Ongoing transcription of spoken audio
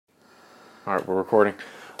All right, we're recording.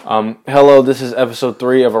 Hello, this is episode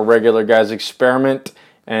 3 of A Regular Guy's Experiment,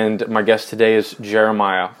 and my guest today is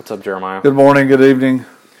Jeremiah. What's up, Jeremiah? Good morning, good evening,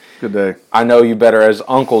 good day. I know you better as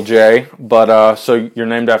Uncle Jay, but so you're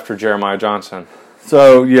named after Jeremiah Johnson.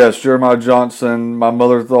 So, yes, Jeremiah Johnson. My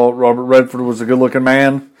mother thought Robert Redford was a good-looking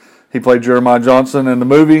man. He played Jeremiah Johnson in the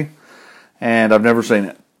movie, and I've never seen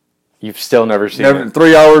it. You've still never seen it?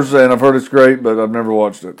 3 hours, and I've heard it's great, but I've never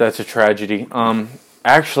watched it. That's a tragedy.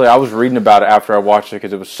 Actually, I was reading about it after I watched it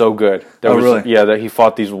because it was so good. Really? Yeah, that he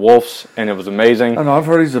fought these wolves, and it was amazing. I know, I've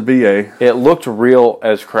heard he's a BA. It looked real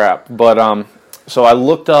as crap, but so I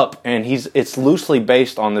looked up, and it's loosely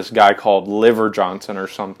based on this guy called Liver Johnson or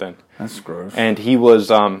something. That's gross. And he was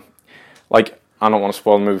I don't want to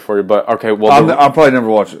spoil the movie for you, but okay, well, I'll probably never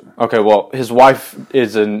watch it. Okay, well, his wife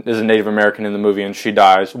is a Native American in the movie, and she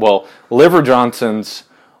dies. Well, Liver Johnson's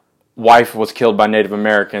wife was killed by Native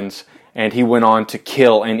Americans, and he went on to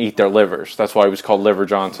kill and eat their livers. That's why he was called Liver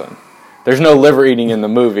Johnson. There's no liver eating in the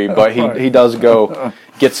movie, but he does go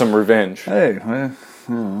get some revenge. Hey, man,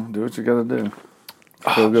 do what you got to do.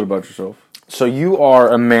 Feel good about yourself. So you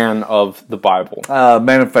are a man of the Bible.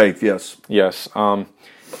 Man of faith, yes. Yes.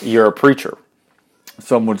 You're a preacher.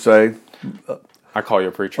 Some would say. I call you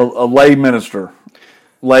a preacher. A lay minister.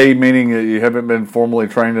 Lay meaning that you haven't been formally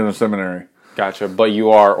trained in a seminary. Gotcha. But you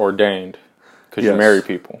are ordained because you marry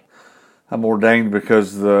people. I'm ordained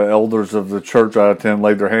because the elders of the church I attend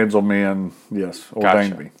laid their hands on me and, yes,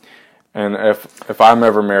 ordained me. And if I'm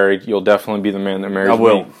ever married, you'll definitely be the man that marries me. I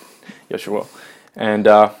will. Yes, you will. And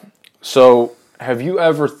so have you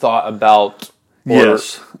ever thought about...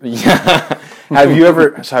 Yes. Yeah. Have you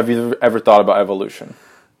ever thought about evolution?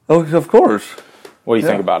 Oh, of course. What do you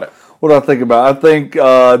think about it? What do I think about it? I think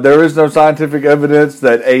there is no scientific evidence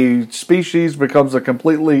that a species becomes a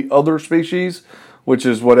completely other species, which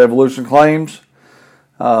is what evolution claims.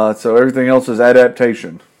 So everything else is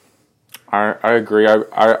adaptation. I agree.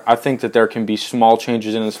 I think that there can be small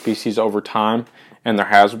changes in a species over time, and there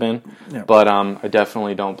has been. Yeah. But I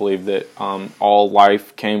definitely don't believe that all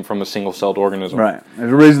life came from a single-celled organism. Right.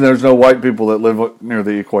 There's a reason there's no white people that live near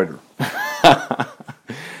the equator.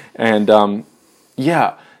 And,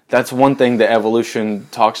 yeah, that's one thing that evolution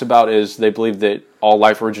talks about is they believe that all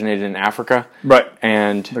life originated in Africa. Right.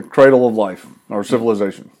 And the cradle of life, or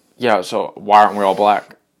civilization. Yeah, so why aren't we all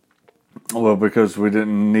black? Well, because we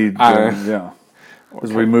didn't need to,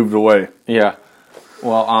 because we moved away. Yeah.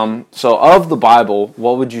 Well, so of the Bible,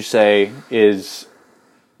 what would you say is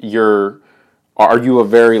are you a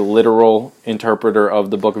very literal interpreter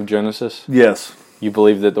of the book of Genesis? Yes. You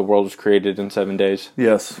believe that the world was created in 7 days?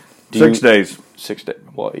 Yes. 6 days. 6 days.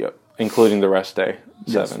 Well, yeah, including the rest day,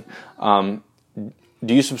 7. Yes.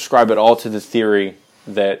 Do you subscribe at all to the theory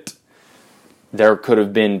that there could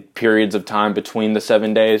have been periods of time between the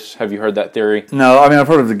 7 days? Have you heard that theory? No, I mean, I've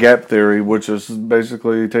heard of the gap theory, which is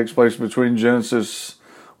basically takes place between Genesis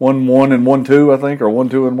 1:1 and 1:2, I think, or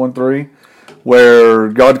 1:2 and 1:3, where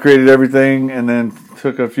God created everything and then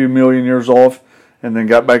took a few million years off and then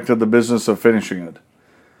got back to the business of finishing it.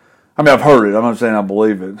 I mean, I've heard it. I'm not saying I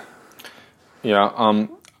believe it. Yeah,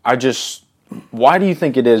 why do you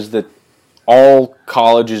think it is that all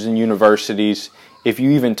colleges and universities, if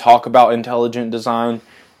you even talk about intelligent design,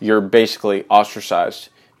 you're basically ostracized?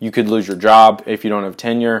 You could lose your job if you don't have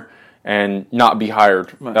tenure and not be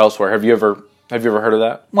hired elsewhere. Have you ever heard of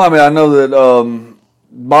that? Well, I mean, I know that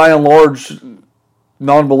by and large,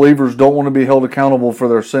 non-believers don't want to be held accountable for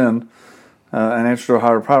their sin and answer to a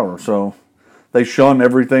higher power. So they shun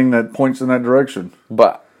everything that points in that direction.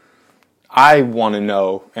 But I want to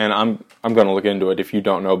know, and I'm going to look into it if you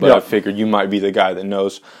don't know, but I figured you might be the guy that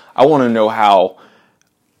knows. I want to know how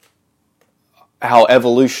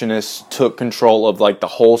evolutionists took control of like the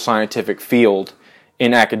whole scientific field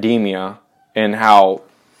in academia, and how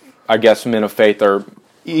I guess men of faith or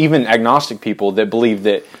even agnostic people that believe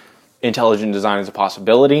that intelligent design is a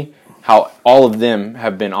possibility, how all of them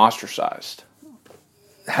have been ostracized.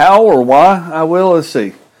 How or why? Let's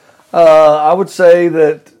see. I would say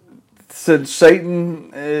that since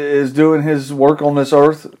Satan is doing his work on this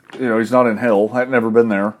earth, he's not in hell, I've never been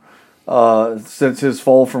there, since his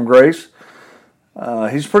fall from grace,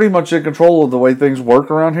 he's pretty much in control of the way things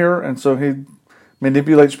work around here, and so he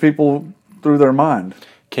manipulates people through their mind.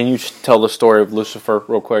 Can you tell the story of Lucifer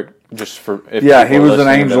real quick? Just for if he was an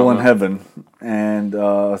angel in heaven, and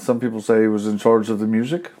some people say he was in charge of the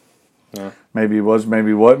music. Yeah. Maybe he was, maybe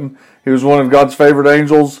he wasn't. He was one of God's favorite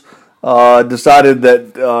angels. Decided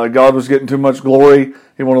that God was getting too much glory.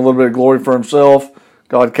 He wanted a little bit of glory for himself.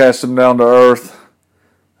 God cast him down to earth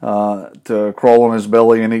to crawl on his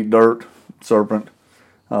belly and eat dirt, serpent.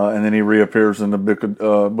 and then he reappears in the book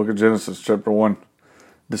of Genesis, chapter 1,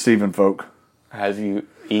 deceiving folk. Have you,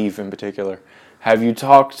 Eve in particular, have you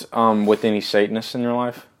talked with any Satanists in your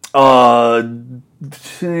life?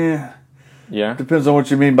 Yeah. Depends on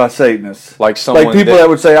what you mean by Satanists. Like someone people that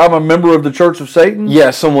would say, I'm a member of the Church of Satan?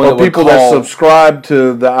 Yeah, someone or that would people that subscribe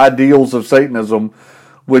to the ideals of Satanism,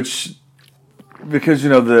 because, they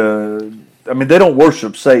don't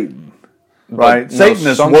worship Satan, right? No,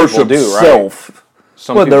 Satanists some worship people do, right? self.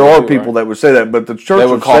 Some Well, there are do, people right? that would say that, but the Church They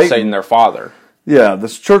would of call Satan their father. Yeah, the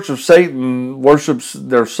Church of Satan worships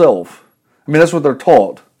their self. I mean, that's what they're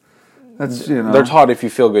taught. That's, They're taught if you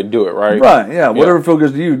feel good, do it, right? Right, yeah. Whatever feels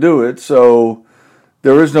good to you, do it. So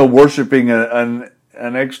there is no worshiping an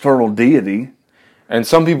external deity. And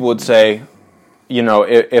some people would say,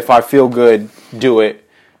 if I feel good, do it.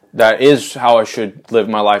 That is how I should live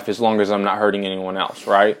my life as long as I'm not hurting anyone else,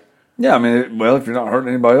 right? Yeah, I mean, if you're not hurting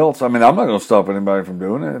anybody else, I'm not going to stop anybody from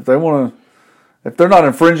doing it. If they're not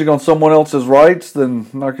infringing on someone else's rights, then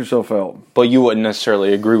knock yourself out. But you wouldn't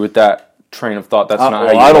necessarily agree with that train of thought. That's not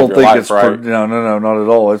how you I live don't your think life, it's right? no, not at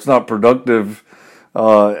all. It's not productive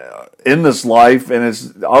in this life, and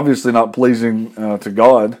it's obviously not pleasing to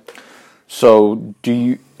God. So do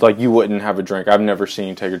you you wouldn't have a drink? I've never seen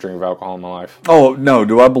you take a drink of alcohol in my life. Oh no,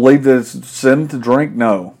 do I believe that it's sin to drink?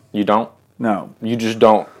 No, You don't? no, You just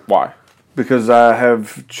don't. Why? because I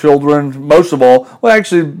have children. Most of all, well,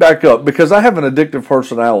 actually, back up, because I have an addictive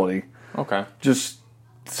personality. Okay. Just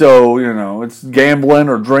so it's gambling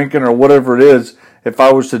or drinking or whatever it is. If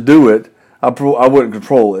I was to do it, I wouldn't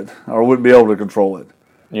control it, or wouldn't be able to control it.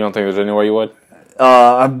 You don't think there's any way you would?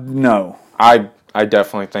 No. I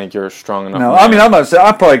definitely think you're strong enough. No, I'm not saying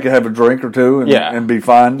I probably could have a drink or two and be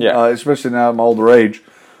fine. Yeah. Especially now I'm older age.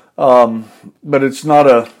 But it's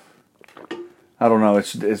not I don't know.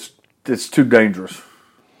 It's too dangerous.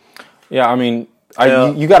 Yeah, I mean,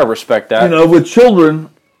 you got to respect that. With children,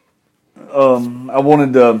 I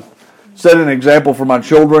wanted to set an example for my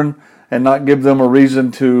children and not give them a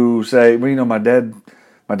reason to say, well, my dad,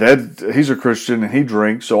 he's a Christian and he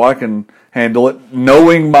drinks, so I can handle it.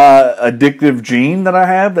 Knowing my addictive gene that I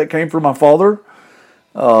have that came from my father,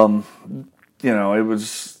 I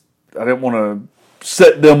didn't want to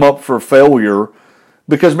set them up for failure,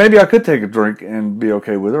 because maybe I could take a drink and be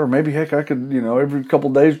okay with it, or maybe heck I could, every couple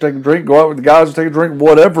of days take a drink, go out with the guys and take a drink,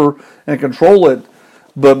 whatever, and control it.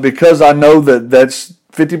 But because I know that's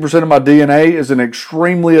 50% of my DNA is an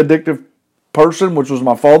extremely addictive person, which was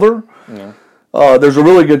my father. Yeah. There's a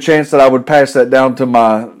really good chance that I would pass that down to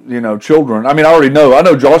my, children. I mean, I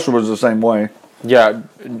know Joshua was the same way. Yeah,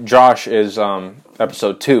 Josh is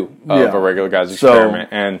episode 2 of A Regular Guy's Experiment,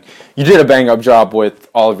 and you did a bang-up job with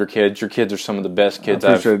all of your kids. Your kids are some of the best kids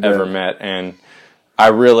I've ever met, and I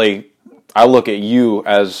look at you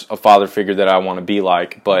as a father figure that I want to be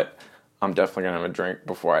like, but I'm definitely going to have a drink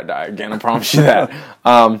before I die again, I promise you that.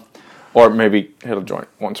 Or maybe hit a joint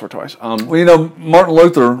once or twice. Martin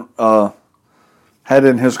Luther had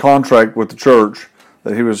in his contract with the church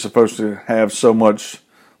that he was supposed to have so much,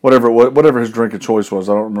 whatever his drink of choice was.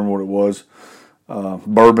 I don't remember what it was.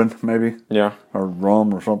 Bourbon, maybe? Yeah. Or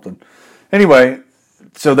rum or something. Anyway,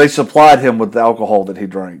 so they supplied him with the alcohol that he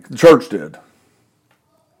drank. The church did.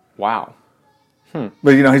 Wow. But,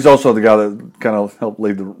 he's also the guy that kind of helped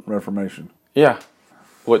lead the Reformation. Yeah.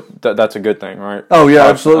 That's a good thing, right? Oh, yeah,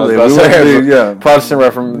 absolutely. Protestant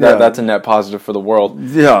Reformation, that's a net positive for the world.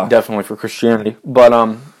 Yeah. Definitely for Christianity.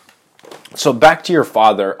 But, so back to your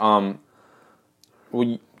father. Can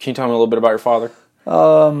you tell me a little bit about your father?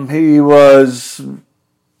 He was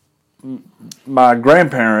my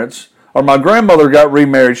grandparents, or my grandmother got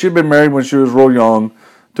remarried. She'd been married when she was real young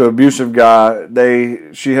to an abusive guy.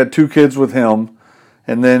 She had 2 kids with him,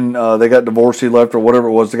 and then they got divorced. He left, or whatever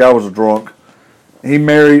it was. The guy was a drunk. She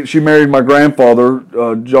married my grandfather,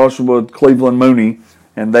 Joshua Cleveland Mooney,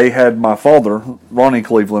 and they had my father, Ronnie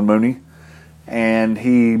Cleveland Mooney, and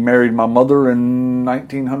he married my mother in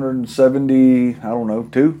 1970, I don't know,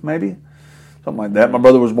 2 maybe? Something like that. My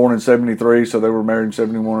brother was born in 73, so they were married in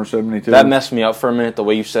 71 or 72. That messed me up for a minute, the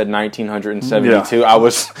way you said 1972. Yeah.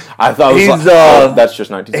 I thought that's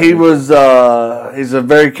just 1972. He's a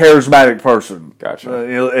very charismatic person. Gotcha.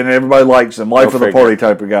 And everybody likes him. Life of the party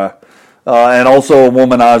type of guy. And also a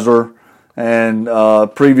womanizer. And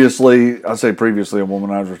previously a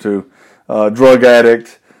womanizer too. Drug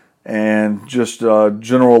addict. And just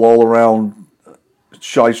general all-around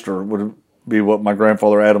shyster would be what my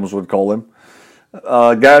grandfather Adams would call him.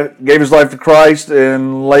 Gave his life to Christ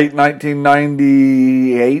in late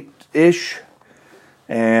 1998-ish,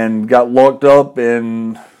 and got locked up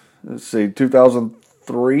in,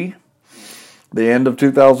 2003, the end of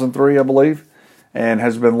 2003, I believe. and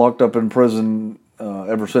has been locked up in prison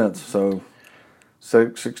ever since. So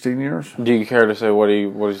 16 years. Do you care to say what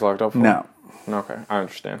he's locked up for? No. Okay, I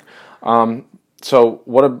understand. So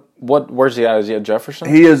where's he at? Is he at Jefferson?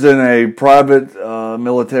 He is in a private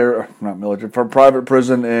private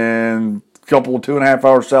prison in a couple of 2.5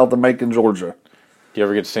 hours south of Macon, Georgia. Do you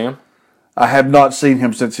ever get to see him? I have not seen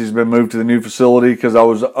him since he's been moved to the new facility because I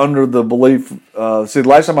was under the belief. The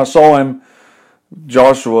last time I saw him,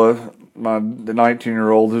 Joshua, the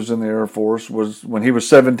 19-year-old who's in the Air Force, was when he was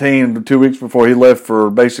 17, 2 weeks before he left for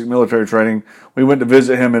basic military training. We went to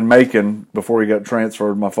visit him in Macon before he got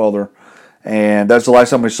transferred, my father. And that's the last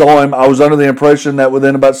time we saw him. I was under the impression that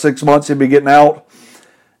within about 6 months he'd be getting out,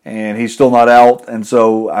 and he's still not out. And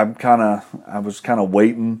so I was kind of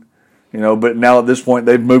waiting. But now at this point,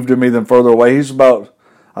 they've moved him even further away. He's about,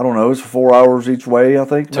 I don't know, it's 4 hours each way, I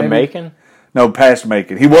think. To Macon? No, past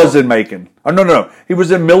Macon. He was in Macon. Oh, no. He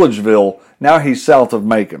was in Milledgeville. Now he's south of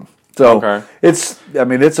Macon. So okay. It's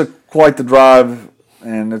quite the drive,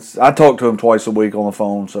 and I talk to him twice a week on the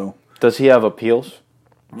phone. So does he have appeals?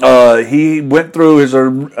 He went through his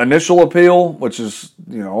initial appeal, which is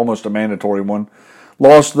almost a mandatory one.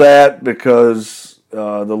 Lost that because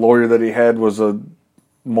the lawyer that he had was a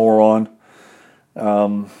moron.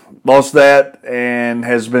 Lost that and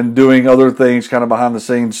has been doing other things kind of behind the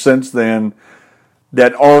scenes since then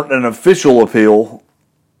that aren't an official appeal,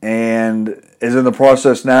 and is in the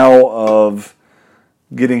process now of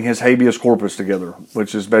getting his habeas corpus together,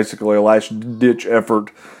 which is basically a last-ditch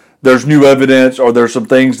effort. There's new evidence, or there's some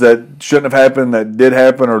things that shouldn't have happened that did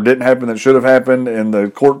happen, or didn't happen that should have happened in the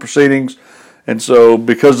court proceedings. And so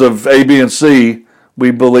because of A, B, and C,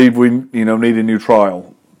 we believe we need a new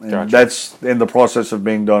trial. And gotcha. That's in the process of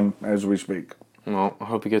being done as we speak. Well, I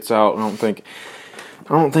hope he gets out. I don't think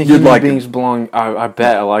You'd human like beings belong. I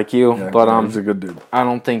bet I like you, Yeah, but he's a good dude. I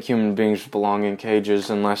don't think human beings belong in cages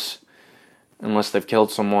unless they've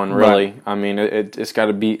killed someone. Really, Right. I mean, it's got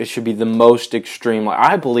to be. It should be the most extreme. Like,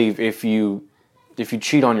 I believe if you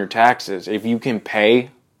cheat on your taxes, if you can pay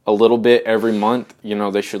a little bit every month,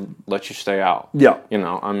 they should let you stay out. Yeah.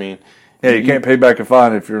 I mean. Yeah, you can't pay back a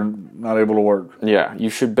fine if you're not able to work. Yeah,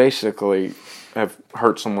 you should basically have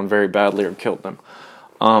hurt someone very badly or killed them.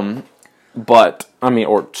 Or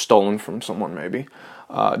stolen from someone maybe.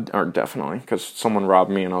 Or definitely, because someone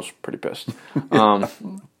robbed me and I was pretty pissed. I'm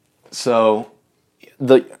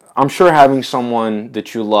sure having someone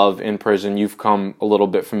that you love in prison, you've come a little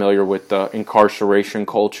bit familiar with the incarceration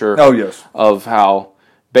culture. Oh, yes. Of how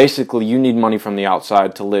basically you need money from the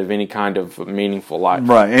outside to live any kind of meaningful life.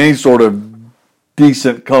 Right, any sort of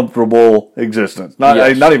decent, comfortable existence. Not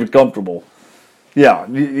even comfortable. Yeah,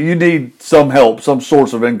 you need some help, some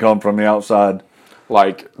source of income from the outside.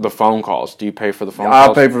 Like the phone calls. Do you pay for the phone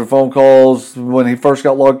calls? I pay for the phone calls. When he first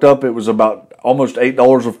got locked up, it was about almost $8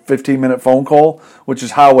 a 15-minute phone call, which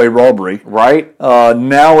is highway robbery. Right.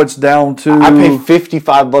 Now it's down to... I pay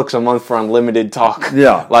 $55 a month for unlimited talk.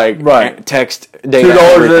 Yeah. Right. Text, data,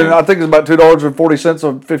 $2, I think it's about $2.40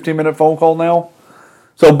 a 15-minute phone call now.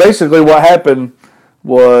 So basically what happened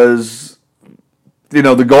was,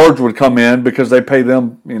 the guards would come in because they pay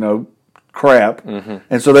them, crap. Mm-hmm.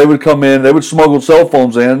 And so they would come in, they would smuggle cell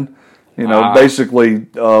phones in, basically,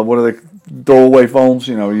 what are they, throwaway phones,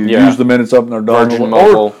 use the minutes up and they're done. Virgin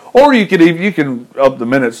Mobile. Or you can up the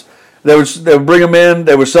minutes. They would bring them in,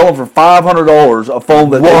 they would sell them for $500, a phone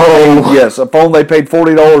that a phone they paid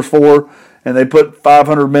 $40 for, and they put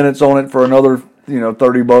 500 minutes on it for another,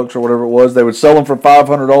 $30 or whatever it was. They would sell them for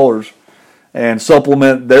 $500 and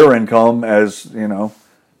supplement their income as,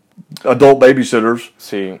 adult babysitters.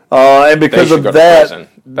 See, and because of that,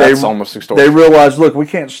 that's almost extortion. They realized, look, we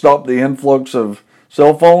can't stop the influx of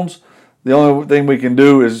cell phones. The only thing we can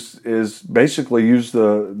do is basically use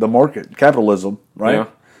the market, capitalism, right? Yeah.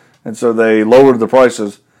 And so they lowered the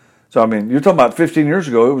prices. So, you're talking about 15 years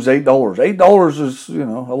ago, it was $8. $8 is, a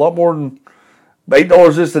lot more than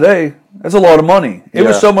 $8 is today. That's a lot of money. It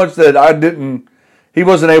was so much that he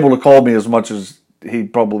wasn't able to call me as much as he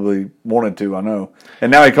probably wanted to, I know.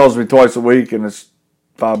 And now he calls me twice a week, and it's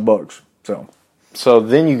 $5. So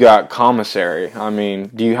then you got commissary.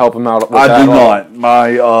 Do you help him out with that? I do not.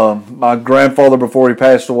 My grandfather, before he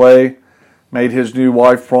passed away, made his new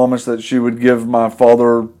wife promise that she would give my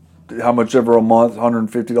father how much ever a month,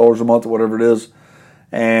 $150 a month or whatever it is.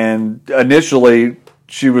 And initially,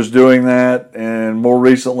 she was doing that, and more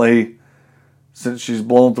recently, since she's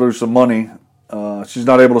blown through some money, she's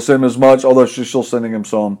not able to send him as much, although she's still sending him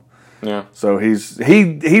some. Yeah. So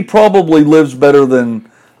he probably lives better than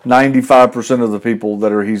 95% of the people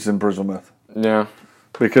that he's in prison with. Yeah.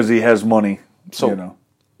 Because he has money. So,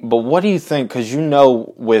 But what do you think? Because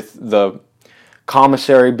with the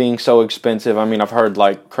commissary being so expensive. I mean, I've heard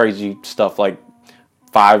like crazy stuff like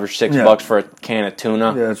 $5 or $6 for a can of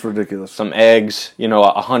tuna. Yeah, it's ridiculous. Some eggs,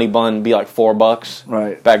 a honey bun be like $4.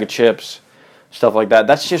 Right. Bag of chips, stuff like that.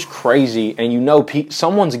 That's just crazy. And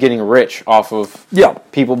someone's getting rich off of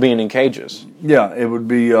people being in cages. Yeah, it would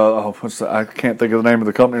be. I can't think of the name of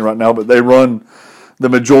the company right now, but they run the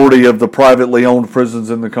majority of the privately owned prisons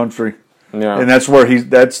in the country. Yeah, and that's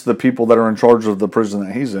the people that are in charge of the prison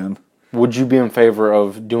that he's in. Would you be in favor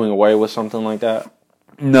of doing away with something like that?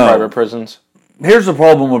 No. Private prisons? Here's the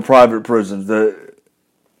problem with private prisons.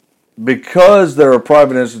 Because they're a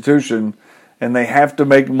private institution and they have to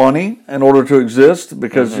make money in order to exist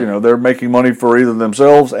because, they're making money for either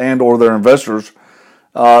themselves and or their investors,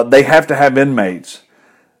 they have to have inmates.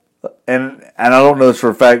 And I don't know this for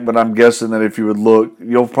a fact, but I'm guessing that if you would look,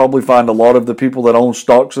 you'll probably find a lot of the people that own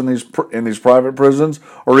stocks in these private prisons,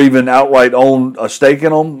 or even outright own a stake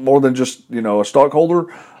in them, more than just a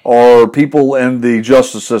stockholder, are people in the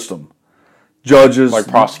justice system, judges, like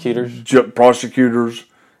prosecutors. Prosecutors,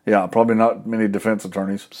 yeah, probably not many defense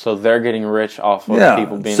attorneys. So they're getting rich off of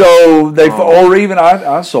people being. So or even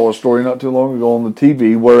I saw a story not too long ago on the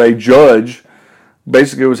TV where a judge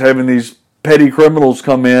basically was having these petty criminals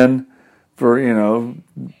come in for,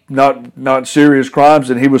 not serious crimes,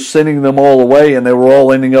 and he was sending them all away, and they were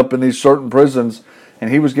all ending up in these certain prisons, and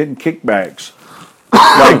he was getting kickbacks.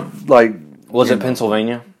 Was it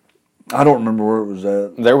Pennsylvania? I don't remember where it was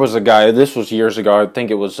at. There was a guy, this was years ago, I think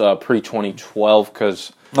it was pre-2012,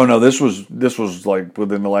 because... Oh, no, this was like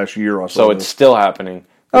within the last year. So it's still happening.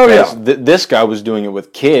 Oh, yeah. This guy was doing it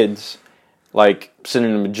with kids, like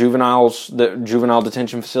sending them to juvenile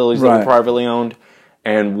detention facilities that were privately owned.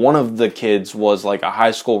 And one of the kids was like a high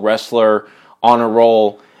school wrestler on a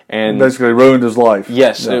roll. And basically ruined his life.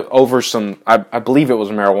 Yes, over some, I believe it was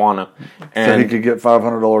marijuana. And so he could get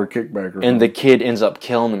 $500 kickback. And the kid ends up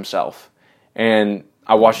killing himself. And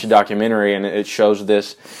I watched a documentary, and it shows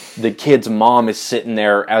this. The kid's mom is sitting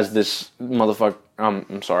there as this motherfucker.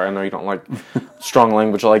 I'm sorry, I know you don't like strong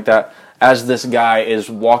language like that. As this guy is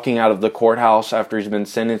walking out of the courthouse after he's been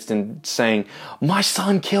sentenced and saying, "My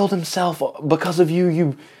son killed himself because of you."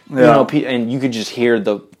 You know, and you could just hear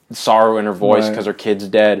the sorrow in her voice because her kid's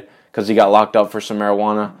dead because he got locked up for some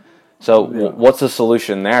marijuana. So, what's the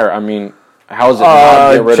solution there? I mean, how is it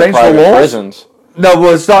not get rid of private prisons? No,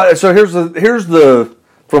 well, it's not. So here's the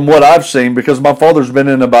from what I've seen, because my father's been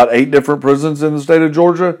in about 8 different prisons in the state of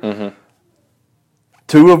Georgia,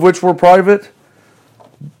 2 of which were private.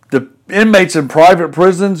 The inmates in private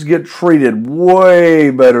prisons get treated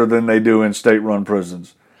way better than they do in state-run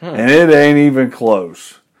prisons, and it ain't even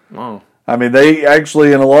close. Oh. I mean, they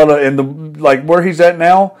actually like where he's at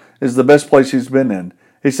now is the best place he's been in.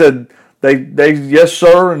 He said they yes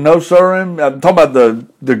sir and no sir him. I'm talking about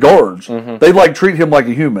the guards. They treat him like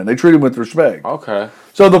a human. They treat him with respect. Okay.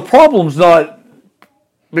 So the problem's not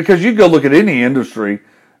because you go look at any industry.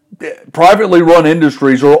 Privately run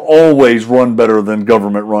industries are always run better than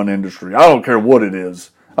government run industry. I don't care what it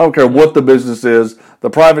is. I don't care what the business is. The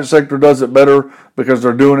private sector does it better because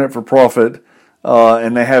they're doing it for profit,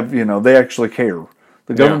 and they have they actually care.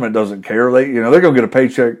 The government doesn't care. They're going to get a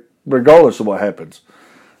paycheck regardless of what happens.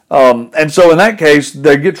 And so in that case,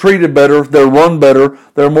 they get treated better. They're run better.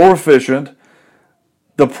 They're more efficient.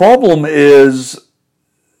 The problem is.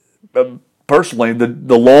 Personally,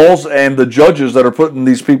 the laws and the judges that are putting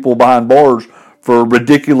these people behind bars for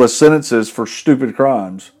ridiculous sentences for stupid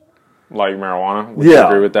crimes. Like marijuana? Would you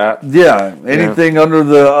agree with that? Yeah. Anything under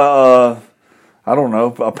the, I don't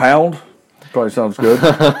know, a pound? Probably sounds good.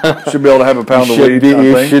 Should be able to have a pound of weed,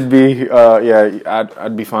 I think. Should be,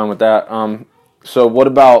 I'd be fine with that. So what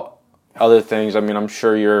about other things? I mean, I'm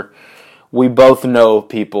sure we both know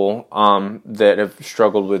people that have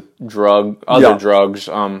struggled with drugs.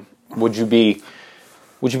 Would you be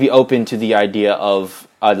open to the idea of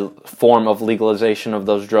a form of legalization of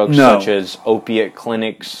those drugs, such as opiate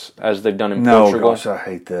clinics, as they've done in Portugal? No, gosh, I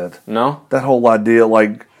hate that. No? That whole idea,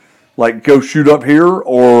 like go shoot up here,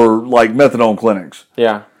 or like methadone clinics.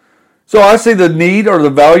 Yeah. So I see the need or the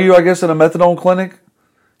value, I guess, in a methadone clinic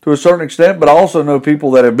to a certain extent, but I also know people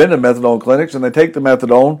that have been to methadone clinics and they take the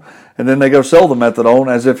methadone and then they go sell the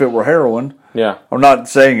methadone as if it were heroin. Yeah. I'm not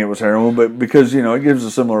saying it was heroin, but because, it gives a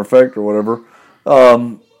similar effect or whatever.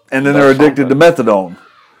 And then they're addicted to methadone.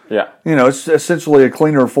 Yeah. It's essentially a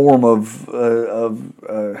cleaner form of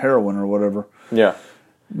heroin or whatever. Yeah.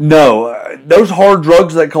 No, those hard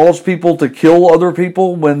drugs that cause people to kill other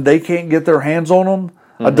people when they can't get their hands on them,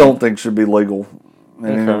 I don't think should be legal in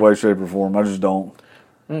any way, shape, or form. I just don't.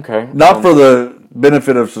 Okay. Not for the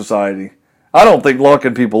benefit of society. I don't think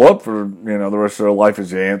locking people up for the rest of their life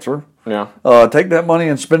is the answer. Yeah. Take that money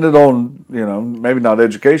and spend it on maybe not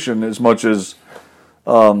education as much as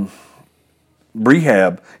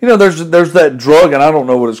rehab. There's that drug, and I don't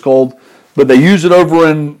know what it's called, but they use it over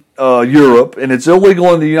in Europe, and it's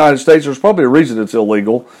illegal in the United States. There's probably a reason it's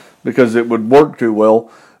illegal, because it would work too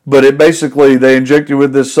well. But it basically, they inject you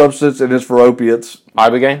with this substance, and it's for opiates.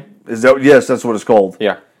 Ibogaine? Yes, that's what it's called.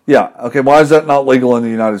 Yeah. Yeah. Okay. Why is that not legal in the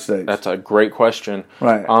United States? That's a great question.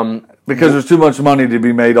 Right. Because there's too much money to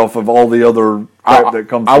be made off of all the other crap that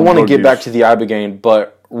comes. I want to get back to the Ibogaine,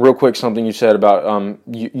 but real quick, something you said about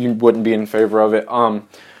you wouldn't be in favor of it.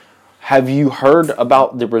 Have you heard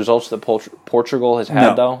about the results that Portugal has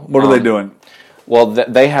had, though? What are they doing? Well,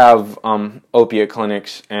 they have opiate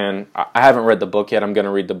clinics, and I haven't read the book yet. I'm going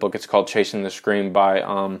to read the book. It's called Chasing the Scream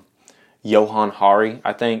by Johan Hari,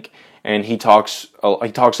 I think. And he talks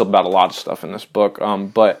about a lot of stuff in this book,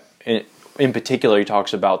 but in particular, he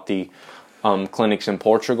talks about the clinics in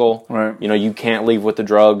Portugal. Right. You can't leave with the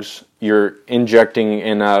drugs. You're injecting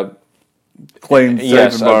in a clean,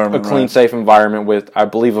 safe environment. A clean, safe environment with, I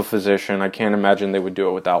believe, a physician. I can't imagine they would do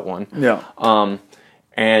it without one. Yeah.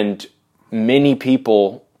 And many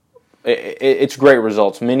people, it's great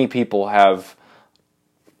results. Many people have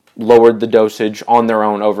lowered the dosage on their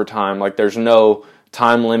own over time. Like, there's no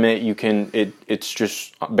time limit. It's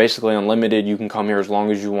just basically unlimited. You can come here as long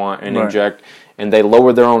as you want and inject. And they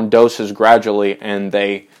lower their own doses gradually, and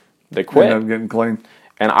they quit. End up getting clean.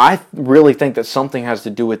 And I really think that something has to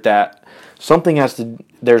do with that.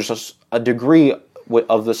 There's a degree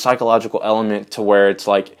of the psychological element to where it's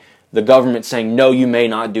like the government saying, no, you may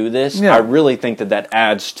not do this. Yeah. I really think that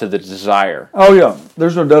adds to the desire. Oh, yeah.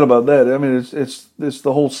 There's no doubt about that. I mean, it's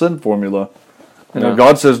the whole sin formula. Yeah.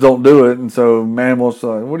 God says don't do it, and so man wants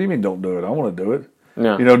to, what do you mean don't do it? I want to do it.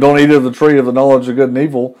 Yeah. Don't eat of the tree of the knowledge of good and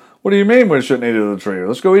evil. What do you mean we shouldn't eat of the tree?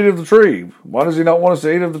 Let's go eat of the tree. Why does he not want us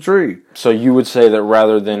to eat of the tree? So you would say that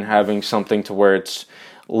rather than having something to where it's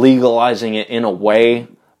legalizing it in a way,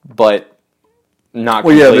 but not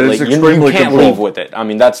completely. Yeah, it's extremely you can't controlled. leave with it. I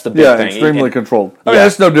mean, that's the big thing. Extremely controlled. I mean,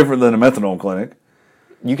 that's no different than a methadone clinic.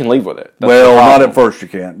 You can leave with it. That's not at first you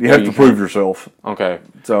can't. You have to prove yourself. Okay.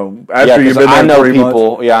 So after you've been there for 3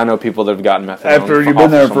 months. Yeah, I know people that have gotten methadone. After you've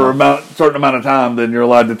been there for a certain amount of time, then you're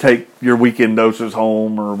allowed to take your weekend doses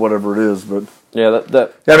home or whatever it is. But yeah,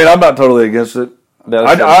 I mean, I'm not totally against it.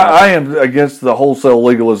 I am against the wholesale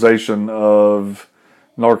legalization of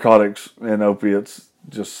narcotics and opiates,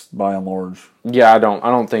 just by and large. Yeah, I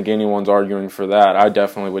don't think anyone's arguing for that. I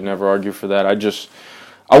definitely would never argue for that.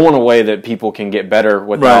 I want a way that people can get better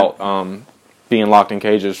without being locked in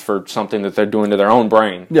cages for something that they're doing to their own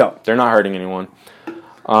brain. Yeah. They're not hurting anyone.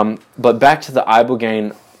 But back to the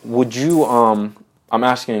Ibogaine, would you, I'm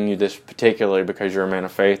asking you this particularly because you're a man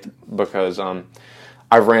of faith, because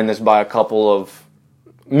I've ran this by a couple of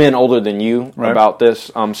men older than you about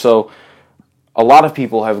this. So a lot of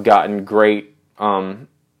people have gotten great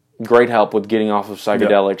help with getting off of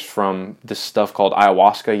psychedelics from this stuff called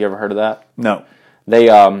ayahuasca. You ever heard of that? No. They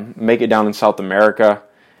make it down in South America,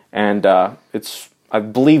 and I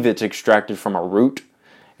believe it's extracted from a root,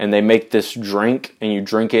 and they make this drink, and you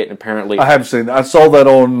drink it, and apparently... I have seen that. I saw that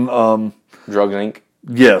on... Drugs Inc.?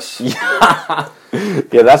 Yes. Yeah,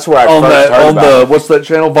 that's where I first heard about it. What's that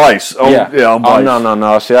channel? Vice. On Vice. Oh,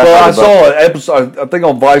 no. See, I saw an episode, I think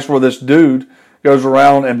on Vice, where this dude goes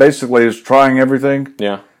around and basically is trying everything.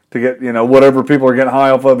 Yeah. To get, whatever people are getting high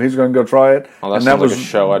off of, he's going to go try it. Oh, that sounds like a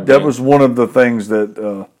show I'd be That was one of the things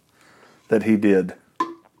that he did.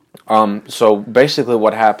 So basically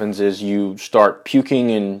what happens is you start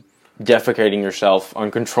puking and defecating yourself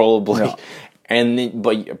uncontrollably. Yeah.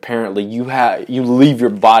 But apparently you leave your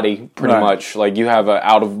body pretty much. Like, you have a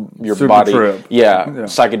out of your Super body trip.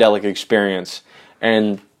 Psychedelic experience.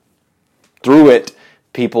 And through it,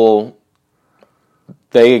 people...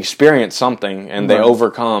 they experience something, and they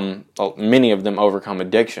overcome, many of them overcome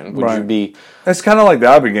addiction. Would you be... That's kind of like the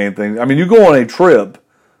Ibogaine thing. I mean, you go on a trip,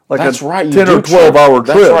 like that's a right, 10 or 12-hour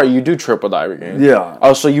trip. That's right, you do trip with Ibogaine. Yeah.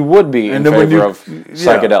 Oh, so you would be in favor of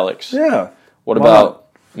psychedelics. Yeah. What about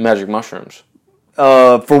magic mushrooms?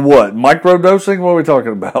 For what? Microdosing? What are we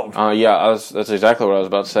talking about? That's exactly what I was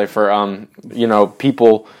about to say. For,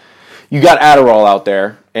 people... You got Adderall out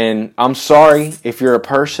there, and I'm sorry if you're a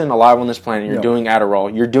person alive on this planet, you're doing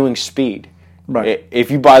Adderall, you're doing speed. Right.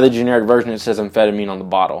 If you buy the generic version, it says amphetamine on the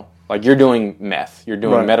bottle. Like, you're doing meth. You're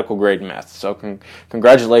doing medical grade meth. So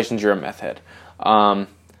congratulations, you're a meth head.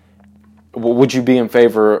 Would you be in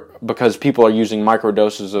favor, because people are using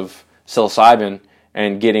microdoses of psilocybin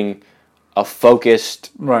and getting a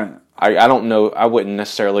focused I don't know. I wouldn't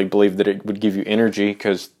necessarily believe that it would give you energy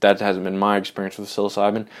because that hasn't been my experience with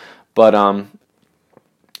psilocybin. But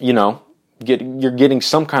you know, you're getting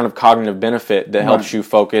some kind of cognitive benefit that helps you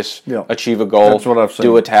focus, achieve a goal, That's what I've seen.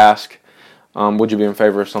 do a task. Would you be in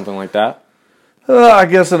favor of something like that? I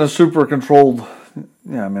guess in a super controlled.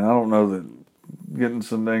 Yeah, I mean, I don't know that getting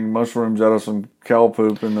some dang mushrooms out of some cow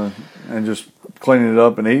poop and just cleaning it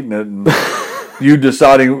up and eating it, and you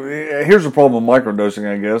deciding. Here's the problem with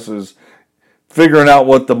microdosing, I guess, is figuring out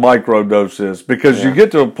what the microdose is, because you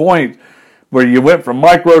get to a point where you went from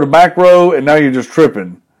micro to macro, and now you're just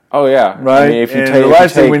tripping. Oh yeah, right. I mean, if you the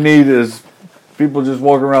last thing we need is people just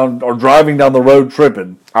walking around or driving down the road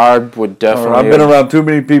tripping. I would definitely. I've been around too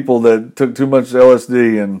many people that took too much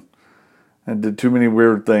LSD and did too many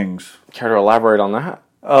weird things. Care to elaborate on that?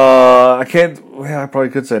 I can't. Well, I probably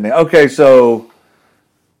could say that. Okay, so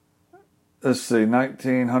let's see,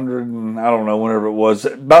 1900, and I don't know, whenever it was,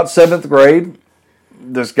 about 7th grade.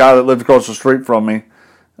 This guy that lived across the street from me,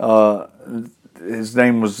 his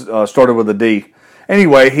name was started with a D.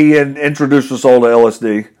 Anyway, he had introduced us all to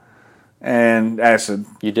LSD and acid.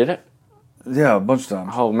 You did it? Yeah, a bunch of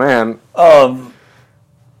times. Oh man.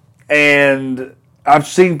 And I've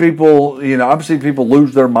seen people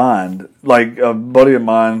lose their mind. Like a buddy of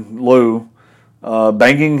mine, Lou,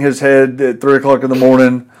 banging his head at 3:00 in the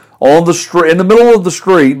morning on the street, in the middle of the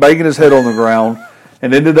street, banging his head on the ground,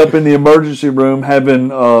 and ended up in the emergency room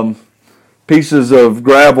having pieces of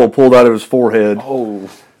gravel pulled out of his forehead. Oh.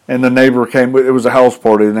 And the neighbor came. It was a house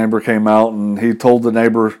party. The neighbor came out, and he told the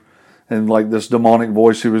neighbor in like this demonic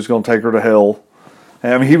voice he was going to take her to hell.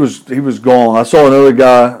 And, I mean, he was gone. I saw another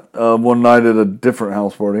guy one night at a different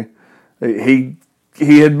house party. He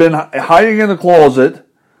had been hiding in the closet.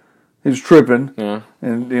 He was tripping,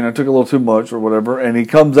 and took a little too much or whatever. And he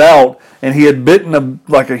comes out, and he had bitten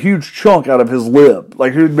a huge chunk out of his lip.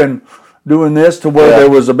 Like he'd been doing this to where there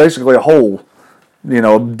was basically a hole.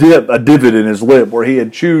 A divot in his lip where he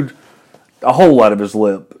had chewed a hole out of his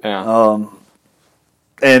lip. Yeah.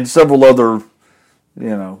 And several other,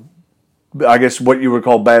 I guess what you would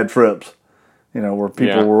call bad trips. Where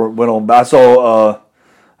people went on. I saw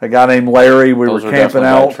a guy named Larry. We were camping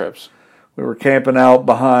out. Bad trips. We were camping out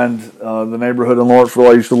behind the neighborhood in Lawrenceville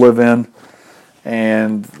I used to live in,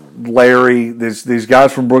 and Larry, these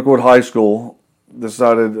guys from Brookwood High School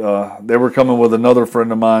decided they were coming with another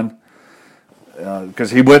friend of mine. Because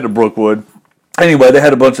he went to Brookwood. Anyway, they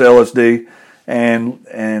had a bunch of LSD, and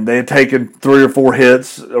they had taken 3 or 4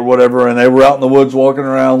 hits or whatever, and they were out in the woods walking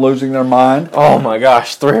around losing their mind. Oh my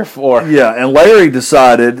gosh, 3 or 4. Yeah, and Larry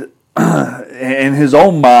decided in his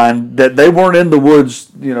own mind that they weren't in the woods,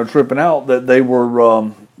 tripping out, that they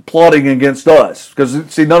were plotting against us. Because,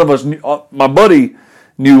 see, none of us knew, my buddy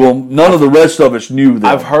knew them. None of the rest of us knew them.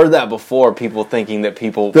 I've heard that before. People thinking that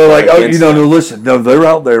people. They're like, listen, they're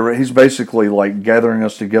out there. He's basically like gathering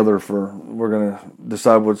us together we're going to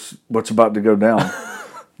decide what's about to go down.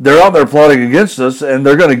 They're out there plotting against us, and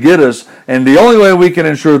they're going to get us. And the only way we can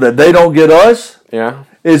ensure that they don't get us,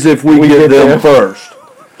 is if we get them first.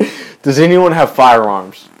 Does anyone have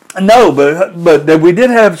firearms? No, but we did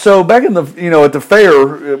have, so back in the at the fair,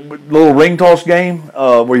 little ring toss game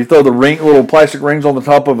where you throw the little plastic rings on the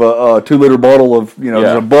top of a 2-liter bottle of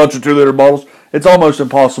there's a bunch of 2-liter bottles. It's almost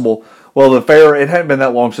impossible. Well, the fair, it hadn't been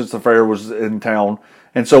that long since the fair was in town,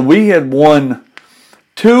 and so we had won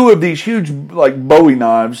 2 of these huge like Bowie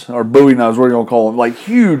knives, or Bowie knives, what are you gonna call them? Like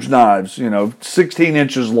huge knives, 16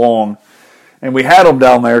 inches long, and we had them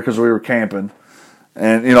down there because we were camping,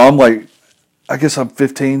 and I'm like. I guess I'm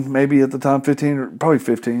 15, maybe at the time, 15 or probably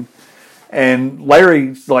 15. And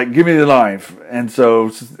Larry's like, give me the knife. And so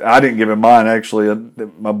I didn't give him mine, actually.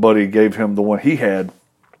 My buddy gave him the one he had.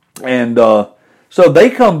 And so they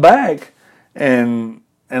come back, and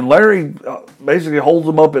Larry basically holds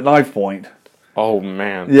them up at knife point. Oh,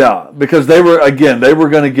 man. Yeah, because they were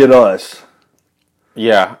going to get us.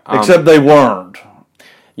 Yeah. Except they weren't.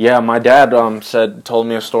 Yeah, my dad told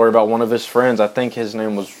me a story about one of his friends. I think his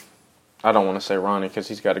name was... I don't want to say Ronnie because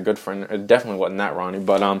he's got a good friend. It definitely wasn't that Ronnie.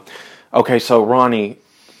 But, okay, so Ronnie,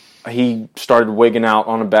 he started wigging out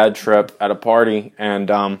on a bad trip at a party and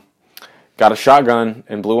got a shotgun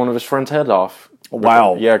and blew one of his friend's head off.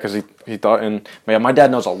 Wow. Yeah, because he thought, and man, my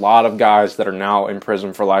dad knows a lot of guys that are now in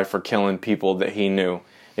prison for life for killing people that he knew.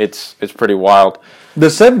 It's pretty wild. The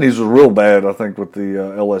 70s was real bad, I think, with the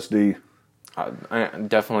LSD.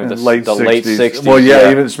 Definitely the late 60s. Well,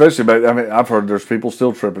 yeah, even especially back. I mean, I've heard there's people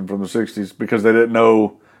still tripping from the 60s because they didn't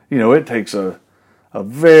know. It takes a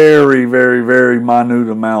very, very, very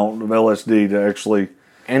minute amount of LSD to actually.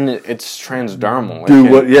 And it's transdermal.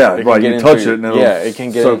 You touch it and it'll it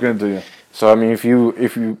can get soak into you. So I mean, if you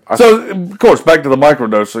So of course, back to the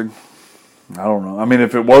microdosing. I don't know. I mean,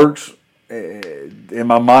 if it works, in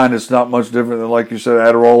my mind, it's not much different than, like you said,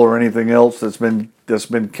 Adderall or anything else that's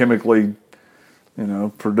been chemically,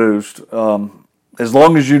 produced. As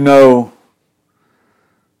long as you know,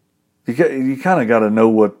 you kind of got to know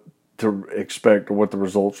what to expect or what the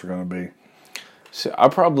results are going to be. see, I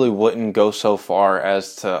probably wouldn't go so far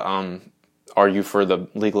as to argue for the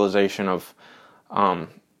legalization of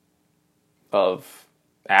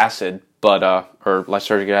acid, but or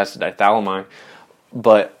lysergic acid, dithalamine.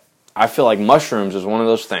 But I feel like mushrooms is one of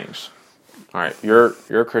those things. All right, you're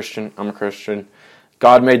a Christian. I'm a Christian.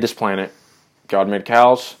 God made this planet. God made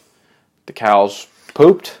cows. The cows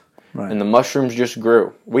pooped, Right. and the mushrooms just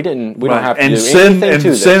grew. We don't have to and do sin anything and to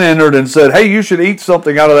this. sin entered and said, "Hey, you should eat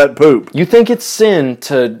something out of that poop." You think it's sin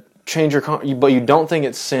to change your, but you don't think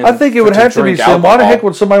it's sin. I think it would have to be drink sin. Why the alcohol. heck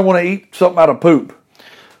would somebody want to eat something out of poop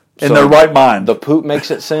in So their right mind? The poop makes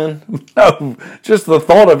it sin. No, just the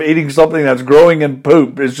thought of eating something that's growing in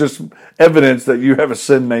poop is just evidence that you have a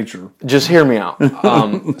sin nature. Just hear me out.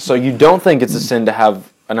 So you don't think it's a sin to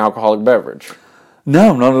have an alcoholic beverage?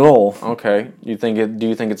 No, not at all. Okay. Do you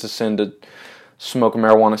think it's a sin to smoke a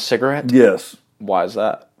marijuana cigarette? Yes, Why is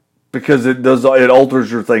that? because it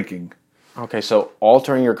alters your thinking. Okay, so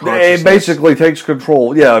altering your consciousness. It basically takes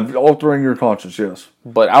control. Yeah, altering your conscience. Yes.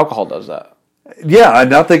 But alcohol does that. Yeah,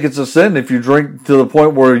 and I think it's a sin if you drink to the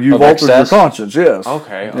point where you've Of altered excess? your conscience. Yes.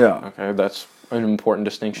 Okay. Yeah. Okay, that's an important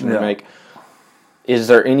distinction to Yeah. make. Is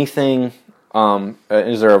there anything?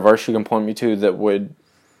 Is there a verse you can point me to that would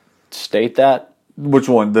state that? Which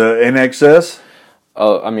one? The in excess?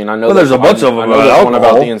 I mean, I know Well, there's a bunch of them I know about there's one about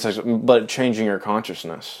alcohol. the insects, but changing your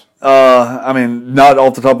consciousness. I mean, not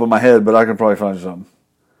off the top of my head, but I can probably find something.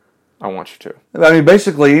 I want you to. I mean,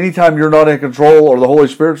 basically, anytime you're not in control or the Holy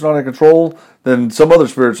Spirit's not in control, then some other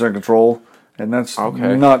spirit's in control, and that's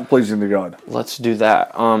Okay. not pleasing to God. Let's do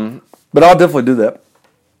that. But I'll definitely do that.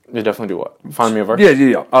 You definitely do what? Find me a verse.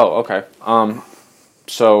 Yeah. Oh, okay.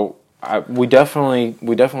 So we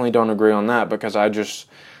definitely don't agree on that because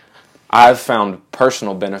I've found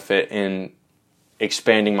personal benefit in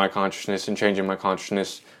expanding my consciousness and changing my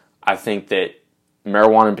consciousness. I think that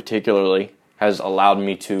marijuana particularly has allowed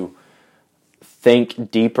me to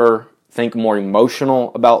think deeper, think more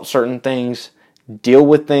emotional about certain things, deal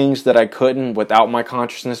with things that I couldn't without my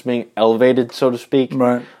consciousness being elevated, so to speak.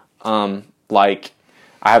 Right. Like,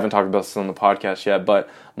 I haven't talked about this on the podcast yet, but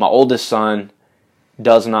my oldest son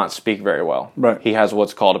does not speak very well. Right. He has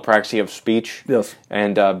what's called apraxia of speech. Yes.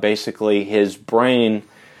 And basically his brain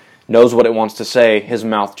knows what it wants to say, his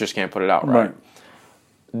mouth just can't put it out right.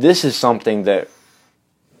 This is something that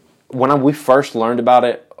when we first learned about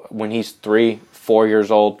it, when he's 3-4 years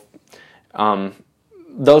old,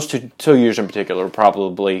 those two years in particular were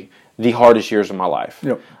probably the hardest years of my life.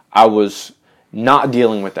 Yep. I was not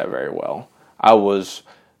dealing with that very well. I was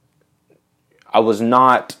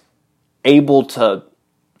not able to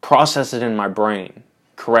process it in my brain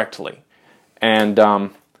correctly. And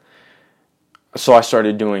so I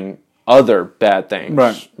started doing other bad things,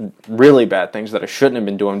 Right. really bad things that I shouldn't have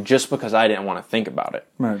been doing just because I didn't want to think about it.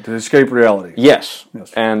 Right. To escape reality. Yes.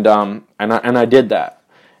 Yes. And I did that.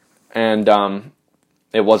 And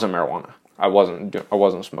it wasn't marijuana. I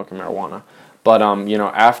wasn't smoking marijuana. But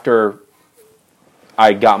after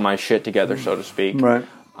I got my shit together, so to speak, Right.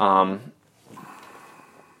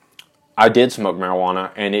 I did smoke marijuana,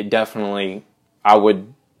 and it definitely, I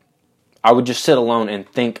would just sit alone and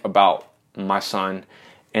think about my son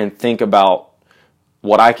and think about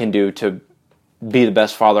what I can do to be the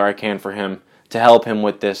best father I can for him, to help him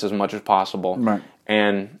with this as much as possible. Right.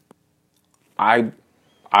 And I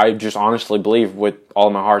just honestly believe with all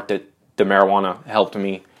of my heart that the marijuana helped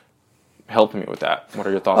me with that. What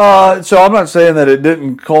are your thoughts on that? So I'm not saying that it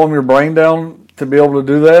didn't calm your brain down to be able to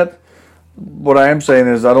do that. What I am saying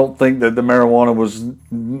is I don't think that the marijuana was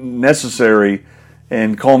necessary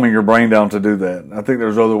in calming your brain down to do that. I think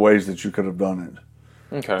there's other ways that you could have done it.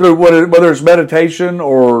 Okay. Through whether it's meditation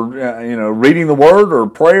or reading the Word or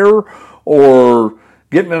prayer or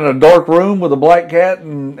getting in a dark room with a black cat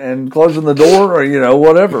and closing the door or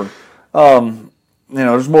whatever.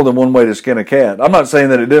 There's more than one way to skin a cat. I'm not saying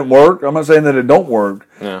that it didn't work. I'm not saying that it don't work.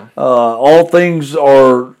 Yeah. All things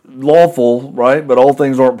are lawful, right? But all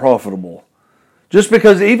things aren't profitable. Just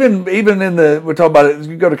because even in we talk about it,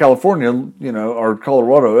 you go to California, or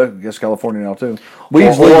Colorado, I guess California now too.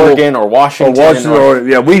 Weed's Or legal. Oregon or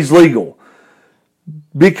Washington. Weed's legal.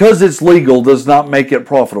 Because it's legal does not make it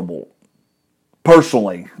profitable.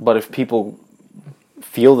 Personally. But if people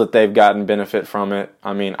feel that they've gotten benefit from it,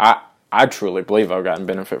 I mean, I truly believe I've gotten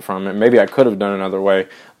benefit from it. Maybe I could have done another way,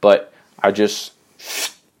 but I just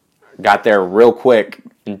got there real quick.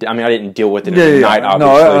 I mean, I didn't deal with it in the night,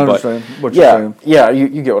 obviously. No, I understand what you're saying. Yeah,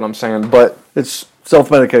 you get what I'm saying. But it's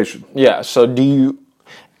self-medication. Yeah, so do you...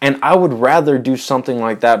 And I would rather do something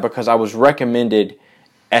like that because I was recommended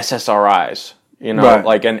SSRIs,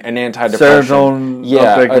 like an antidepressant. Serotonin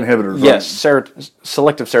uptake inhibitor. Yes,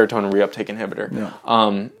 selective serotonin reuptake inhibitor.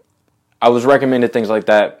 Yeah. I was recommended things like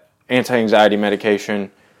that, anti-anxiety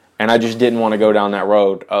medication, and I just didn't want to go down that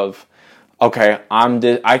road of, okay,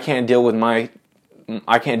 I can't deal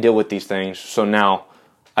with these things, so now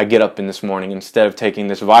I get up in this morning, instead of taking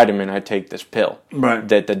this vitamin, I take this pill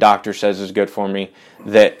that the doctor says is good for me,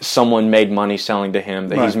 that someone made money selling to him,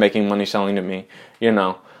 that he's making money selling to me,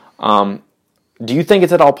 Do you think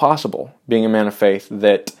it's at all possible, being a man of faith,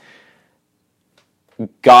 that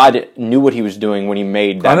God knew what he was doing when he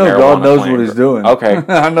made that marijuana plant? I know God knows what he's doing. Okay.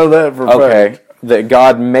 I know that for a fact. Okay. That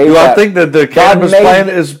God made Do that... I think that the cannabis plant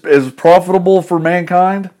is profitable for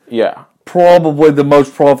mankind? Yeah. Probably the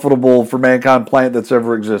most profitable for mankind plant that's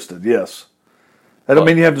ever existed, yes. That don't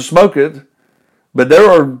mean you have to smoke it, but there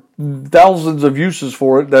are thousands of uses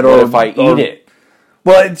for it that are... if I eat it?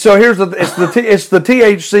 Well, so here's it's the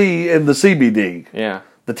THC and the CBD. Yeah.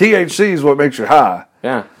 The THC is what makes you high.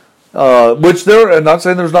 Yeah. Which I'm not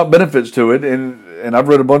saying there's not benefits to it, and I've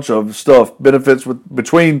read a bunch of stuff, benefits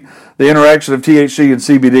between the interaction of THC and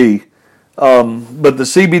CBD. But the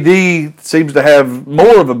CBD seems to have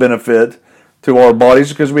more of a benefit to our bodies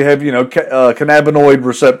because we have, cannabinoid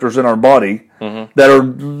receptors in our body that are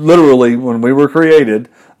literally, when we were created,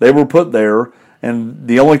 they were put there, and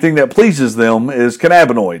the only thing that pleases them is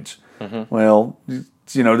cannabinoids. Well,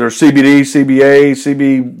 there's CBD, CBA,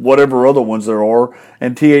 CB, whatever other ones there are,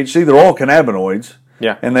 and THC, they're all cannabinoids.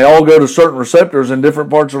 Yeah. And they all go to certain receptors, and different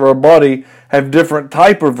parts of our body have different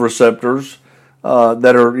type of receptors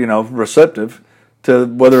that are, receptive to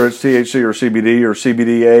whether it's THC or CBD or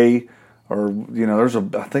CBDA or,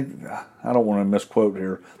 I don't want to misquote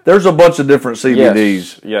here. There's a bunch of different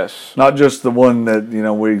CBDs. Yes. Not just the one that,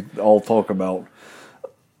 we all talk about.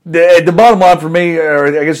 The bottom line for me, or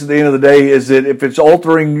I guess at the end of the day, is that if it's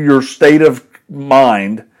altering your state of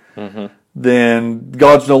mind, then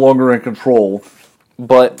God's no longer in control.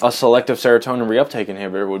 But a selective serotonin reuptake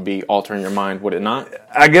inhibitor would be altering your mind, would it not?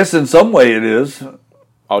 I guess in some way it is.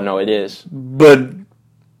 Oh, no, it is. But,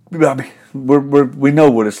 I mean, we know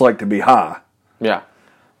what it's like to be high. Yeah.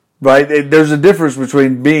 Right? There's a difference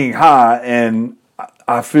between being high and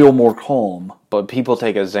I feel more calm. But people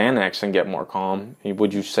take a Xanax and get more calm.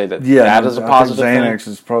 Would you say that that is a positive thing? Xanax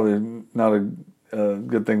is probably not a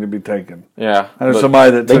good thing to be taken. Yeah. I know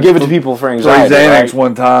somebody that they give it to people for anxiety. Xanax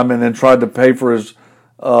one time and then tried to pay for his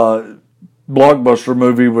Blockbuster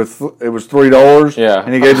movie it was $3. Yeah.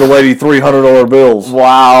 And he gave the lady $300 bills.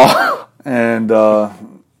 Wow. And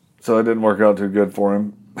so it didn't work out too good for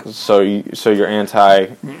him. So you're anti.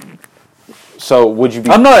 So would you be?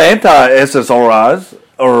 I'm not anti SSRIs,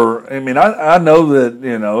 I know that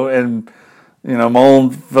and my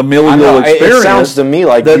own familial experience. It sounds to me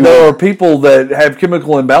like that there are people that have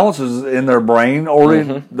chemical imbalances in their brain or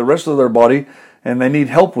in the rest of their body, and they need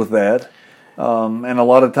help with that. And a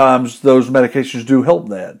lot of times those medications do help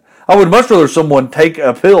that. I would much rather someone take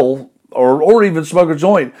a pill or even smoke a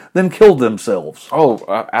joint than kill themselves. Oh,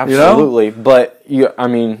 absolutely. But you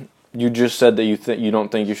just said that you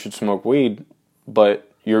don't think you should smoke weed, but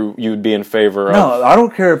you'd be in favor of... No, I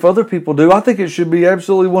don't care if other people do. I think it should be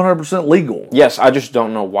absolutely 100% legal. Yes, I just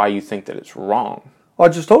don't know why you think that it's wrong. I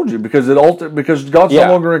just told you because because God's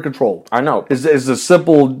no longer in control. I know. Is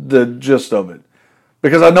the gist of it.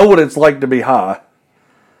 Because I know what it's like to be high.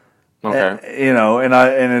 Okay.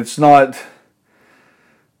 And it's not...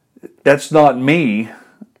 That's not me.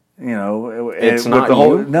 It's not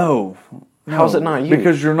you? No. How is it not you?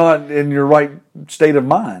 Because you're not in your right state of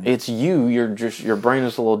mind. It's you. Your brain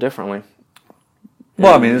is a little differently.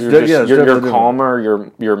 Well, it's you're calmer. You're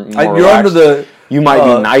more relaxed. You're under the. You might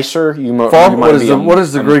be nicer. What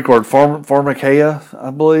is the Greek word? Pharmakeia, I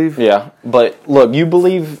believe. Yeah, but look, you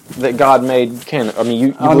believe that God made cannabis.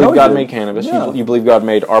 You believe God made cannabis. Yeah. You believe God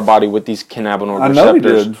made our body with these cannabinoid receptors. I know He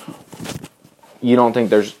did. You don't think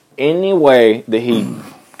there's any way that He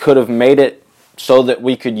could have made it so that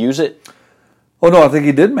we could use it? Oh no, I think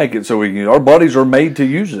He did make it so we can. Our bodies are made to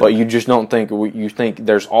use it. But you just don't think. You think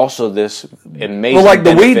there's also this amazing. Well, like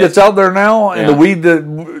the weed that's out there now, and the weed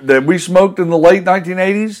that we smoked in the late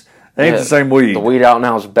 1980s, ain't the same weed. The weed out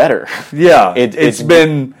now is better. Yeah, it's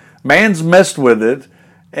been man's messed with it,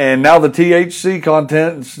 And now the THC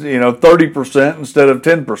content is 30% instead of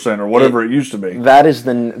 10% or whatever it used to be. That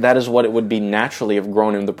is what it would be naturally if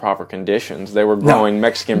grown in the proper conditions. They were growing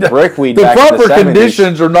Mexican brickweed back in the 70s. The proper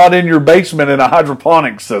conditions are not in your basement in a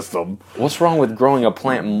hydroponic system. What's wrong with growing a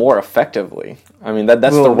plant more effectively? I mean,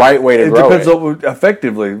 that's the right way to grow it. It depends on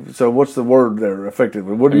effectively. So what's the word there,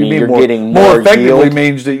 effectively? What do you mean you're more? Getting more effectively yield.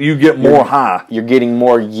 Means that you get more high. You're getting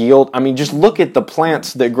more yield. I mean, just look at the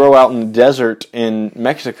plants that grow out in the desert in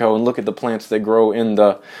Mexico and look at the plants that grow in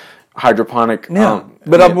the hydroponic. Yeah,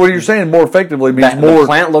 but what you're saying more effectively means more. The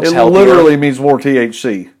plant looks it healthier. Literally means more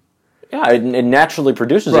THC. Yeah, it naturally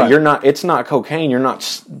produces it. It's not cocaine. You're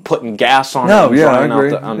not putting gas on it. No, yeah, I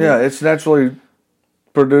agree. It's naturally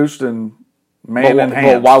produced and enhanced.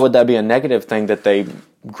 But why would that be a negative thing that they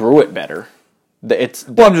grew it better? I'm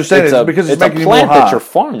just saying it's because it's making a you more plant high. that you're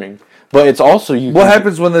farming. But it's also What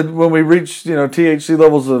happens when we reach THC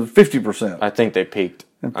levels of 50%? I think they peaked.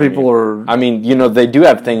 And people are. I mean, they do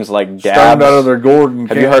have things like dabs. Stoned out of their gourd.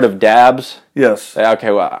 Have you heard of dabs? Yes.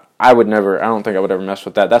 Okay, well, I don't think I would ever mess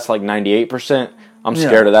with that. That's like 98%. I'm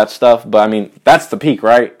scared of that stuff. But I mean, that's the peak,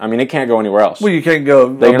 right? I mean, it can't go anywhere else. Well, you can't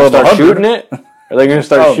go. They're going to start shooting it. Are they going to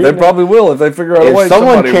start shooting? They probably will if they figure out a way. If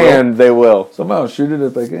someone can, they will. Somehow shoot it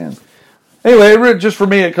if they can. Anyway, just for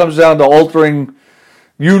me, it comes down to altering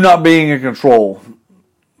you not being in control.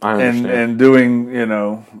 I understand. And doing,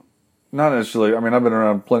 not necessarily. I mean, I've been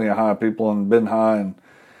around plenty of high people and been high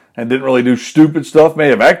and didn't really do stupid stuff. May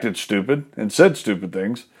have acted stupid and said stupid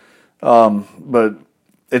things. But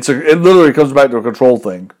it literally comes back to a control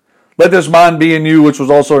thing. Let this mind be in you, which was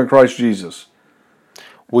also in Christ Jesus.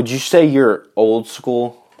 Would you say you're old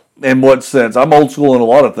school? In what sense? I'm old school in a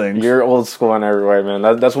lot of things. You're old school in every way, man.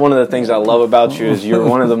 That's one of the things I love about you is you're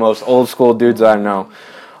one of the most old school dudes I know.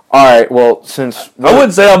 All right, well, I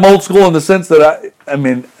wouldn't say I'm old school in the sense that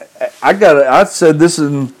I said this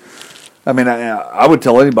I would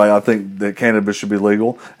tell anybody I think that cannabis should be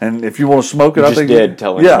legal, and if you want to smoke it, I think did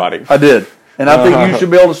tell anybody. Yeah, I did, and I think you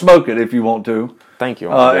should be able to smoke it if you want to. Thank you.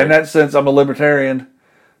 In that sense, I'm a libertarian.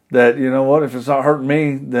 That if it's not hurting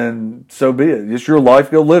me, then so be it. It's your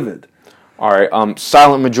life. Go live it. All right.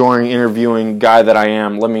 Silent majority interviewing guy that I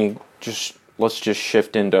am. Let's just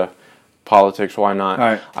shift into politics. Why not? All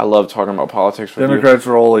right. I love talking about politics with Democrats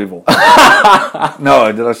are all evil.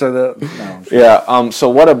 No, did I say that? No. Yeah. So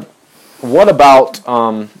what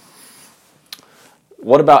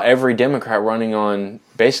about every Democrat running on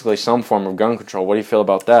basically some form of gun control? What do you feel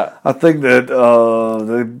about that? I think that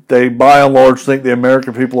they by and large think the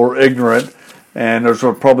American people are ignorant, and there's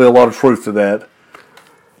probably a lot of truth to that.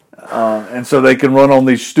 And so they can run on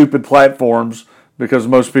these stupid platforms because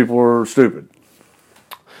most people are stupid.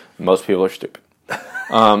 Most people are stupid.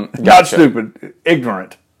 Not stupid,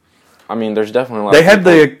 ignorant. I mean, there's definitely a lot They have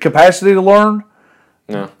the capacity to learn.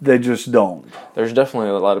 No. They just don't. There's definitely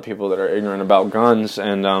a lot of people that are ignorant about guns,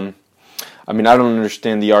 and I don't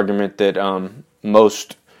understand the argument that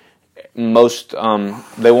most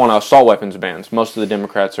they want assault weapons bans. Most of the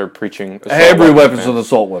Democrats are preaching every weapon's an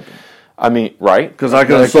assault weapon. I mean, right? Because I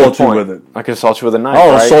can assault you with it. I can assault you with a knife.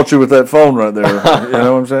 I'll assault you with that phone right there. You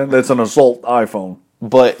know what I'm saying? That's an assault iPhone.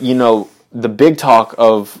 But the big talk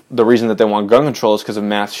of the reason that they want gun control is because of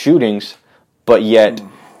mass shootings, but yet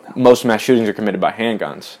most mass shootings are committed by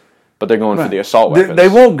handguns. But they're going for the assault weapons. They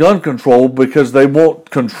want gun control because they want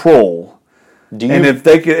control. And if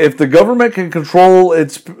the government can control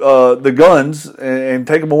the guns and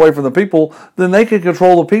take them away from the people, then they can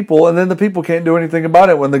control the people, and then the people can't do anything about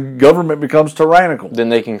it when the government becomes tyrannical. Then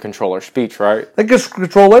they can control our speech, right? They can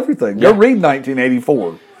control everything. Yeah. Go read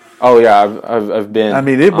 1984. Oh yeah, I've been. I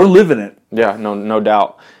mean, we're living it. Yeah, no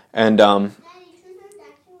doubt. And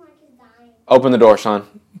open the door, son.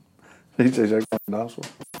 He says like a dinosaur.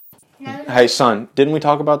 Hey, son, didn't we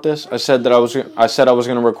talk about this? I said I was going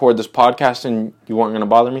to record this podcast, and you weren't going to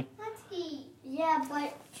bother me. Yeah,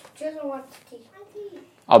 but doesn't want to tea.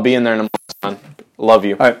 I'll be in there in a month, son. Love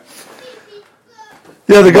you. All right.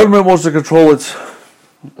 Yeah, the government wants to control its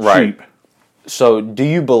right. sheep. So, do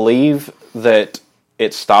you believe that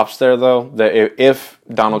it stops there, though? That if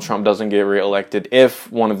Donald Trump doesn't get reelected,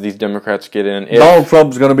 if one of these Democrats get in, Donald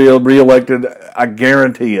Trump's going to be reelected, I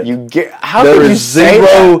guarantee it. How could you say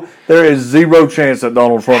that? There is zero chance that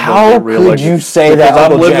Donald Trump doesn't get reelected. How could you say that?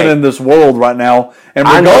 Because I'm living in this world right now, and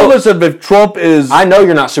regardless of if Trump is, I know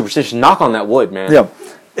you're not superstitious. Knock on that wood, man. Yeah.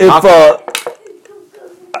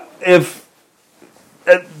 If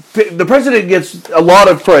the president gets a lot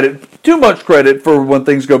of credit, too much credit for when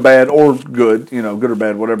things go bad or good, good or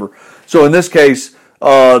bad, whatever. So in this case,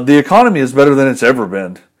 the economy is better than it's ever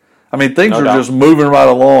been. I mean, things No are doubt. just moving right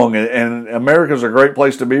along, and America's a great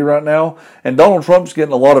place to be right now. And Donald Trump's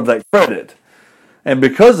getting a lot of that credit. And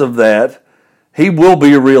because of that, he will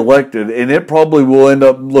be reelected, and it probably will end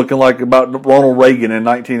up looking like about Ronald Reagan in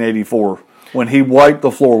 1984 when he wiped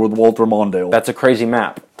the floor with Walter Mondale. That's a crazy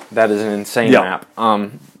map. That is an insane Yeah.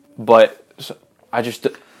 map.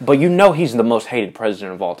 But you know he's the most hated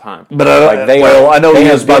president of all time. But I know he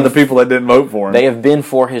is by the people that didn't vote for him. They have been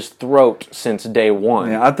for his throat since day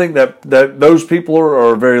one. Yeah, I think that those people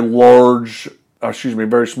are a very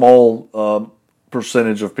very small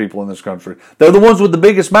percentage of people in this country. They're the ones with the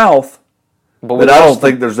biggest mouth, but I don't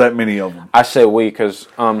think there's that many of them. I say we because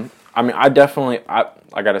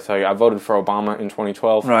I got to tell you, I voted for Obama in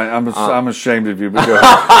 2012. Right, I'm ashamed of you. But go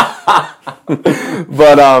ahead.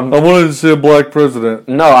 But I wanted to see a black president.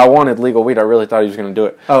 no, I wanted legal weed. I really thought he was going to do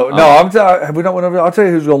it. Oh no, I'll tell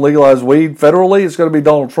you who's going to legalize weed federally. It's going to be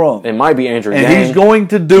Donald Trump, It might be Andrew and Yang. he's going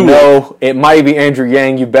to do it. No, it might be Andrew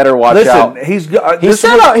Yang. You better watch out. Listen, he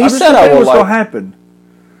said I will what's like. going to happen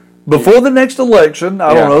before the next election.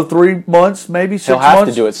 I don't Yeah. know, 3 months, maybe 6 He'll months. have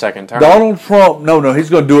to do it second term. Donald Trump, no, he's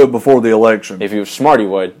going to do it before the election. If he was smart, he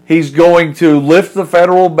would. He's going to lift the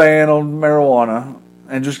federal ban on marijuana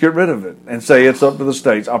and just get rid of it and say it's up to the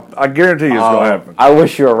states. I guarantee you it's going to happen. I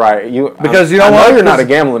wish you were right. Because you know I what? know you're not a Because-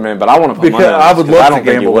 gambling man, but I want to put money Because on I this, would 'cause I love don't to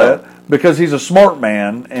think you gamble will. that because he's a smart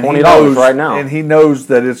man and he $20 knows right now. and he knows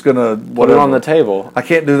that it's going to Put it on the table. I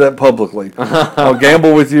can't do that publicly. I'll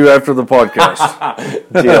gamble with you after the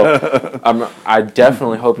podcast. Deal. I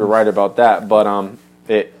definitely hope you're right about that, but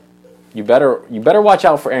you better watch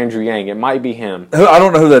out for Andrew Yang. It might be him. I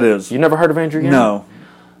don't know who that is. You never heard of Andrew Yang? No.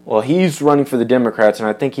 Well, he's running for the Democrats, and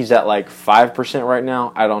I think he's at like 5% right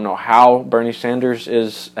now. I don't know how Bernie Sanders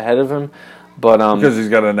is ahead of him, but Because he's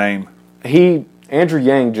got a name. Andrew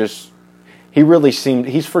Yang he really seemed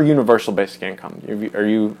he's for universal basic income. Have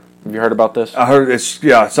you heard about this? I heard it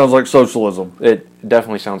sounds like socialism. It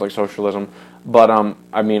definitely sounds like socialism, but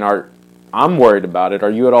I'm worried about it. Are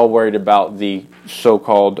you at all worried about the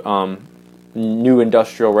so-called new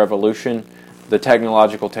industrial revolution, the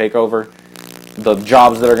technological takeover, the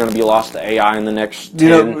jobs that are going to be lost to AI in the next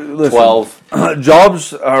 10, 12?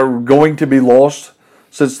 Jobs are going to be lost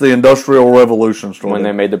since the Industrial Revolution started. When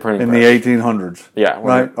they made the printing in press. the 1800s. Yeah.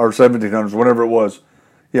 Right? Or 1700s, whatever it was.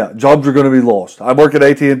 Yeah, jobs are going to be lost. I work at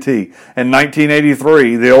AT&T. In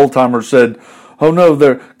 1983, the old-timers said, oh no,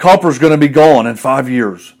 copper's going to be gone in 5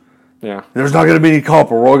 years. Yeah. There's not going to be any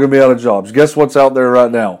copper. We're all going to be out of jobs. Guess what's out there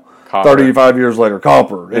right now? Copper. 35 years later,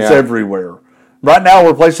 copper. It's Yeah. everywhere. Right now,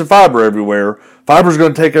 we're placing fiber everywhere. Fiber's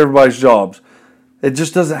going to take everybody's jobs. It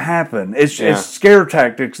just doesn't happen. It's scare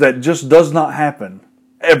tactics that just does not happen.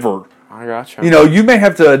 Ever. I gotcha. You may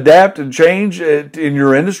have to adapt and change it in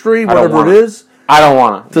your industry, whatever it is, I don't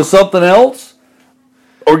want to something else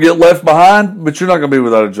or get left behind, but you're not going to be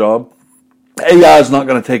without a job. AI is not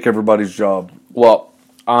going to take everybody's job. Well,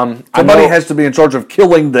 Somebody has to be in charge of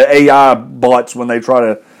killing the AI bots when they try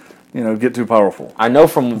to, get too powerful. I know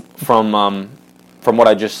from what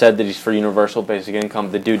I just said that he's for universal basic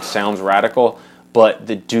income. The dude sounds radical, but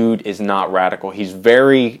the dude is not radical. He's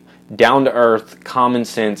very down to earth, common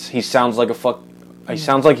sense. He sounds like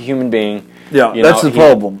a human being. Yeah, that's the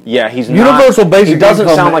problem. Yeah, he's universal not, basic He doesn't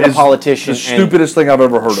income sound like a is politician. The stupidest thing I've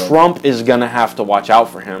ever heard of. Trump is gonna have to watch out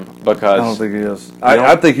for him because I don't think he is.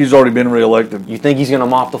 I think he's already been reelected. You think he's gonna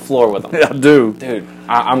mop the floor with him? Yeah, I do, dude.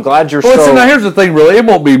 I'm glad you're. Well, now here's the thing. Really, it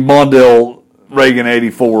won't be Mondale Reagan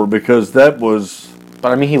 '84 because that was.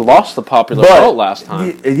 But I mean, he lost the popular vote last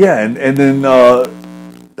time. Yeah, and then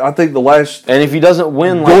I think the last. And if he doesn't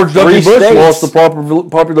win, George W. Bush lost the popular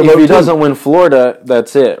vote. If he doesn't win Florida,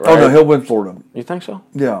 that's it, right? Oh no, he'll win Florida. You think so?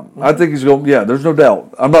 Yeah, I think he's going. Yeah, there's no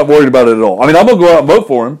doubt. I'm not worried about it at all. I mean, I'm going to go out and vote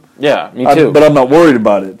for him. Yeah, me too. But I'm not worried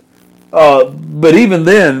about it. But even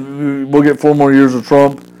then, we'll get 4 more years of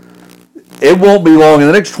Trump. It won't be long. In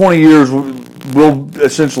the next 20 years, we'll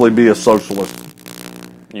essentially be a socialist.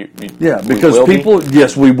 Because people.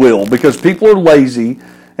 Yes, we will. Because people are lazy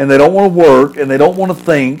and they don't want to work and they don't want to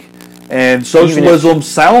think. And socialism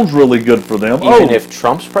sounds really good for them. Even if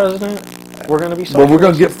Trump's president, we're going to be socialist. But we're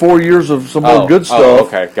going to get 4 years of some more good stuff. Oh,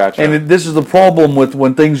 okay, gotcha. And this is the problem with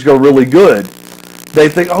when things go really good. They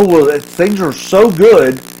think, things are so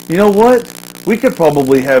good. You know what? We could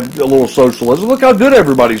probably have a little socialism. Look how good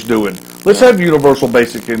everybody's doing. Let's have universal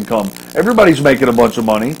basic income. Everybody's making a bunch of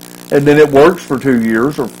money. And then it works for 2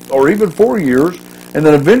 years or even 4 years. And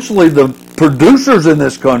then eventually the producers in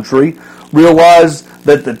this country realize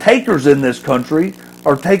that the takers in this country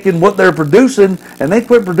are taking what they're producing and they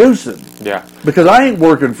quit producing. Yeah. Because I ain't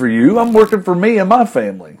working for you. I'm working for me and my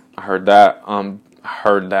family. I heard that.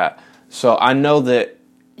 So I know that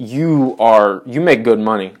you make good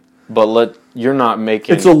money, but you're not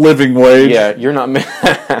making. It's a living wage. Yeah, you're not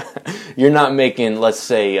you're not making, let's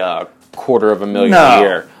say, $250,000 No. a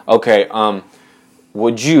year. Okay,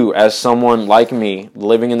 would you, as someone like me,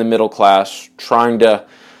 living in the middle class, trying to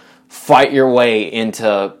fight your way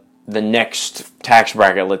into the next tax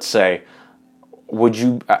bracket, let's say,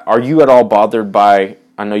 are you at all bothered by,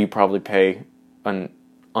 I know you probably pay an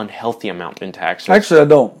unhealthy amount in taxes. Actually, I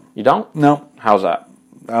don't. You don't? No. How's that?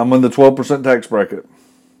 I'm in the 12% tax bracket.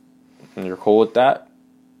 And you're cool with that?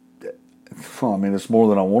 Well, I mean, it's more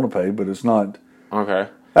than I want to pay, but it's not. Okay.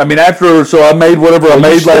 I mean, so I made whatever I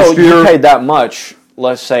made last year. You paid that much.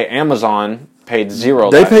 Let's say Amazon paid zero.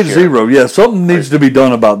 They last paid year. zero. Yeah, something needs to be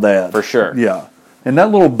done about that. For sure. Yeah. And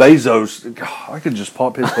that little Bezos, God, I could just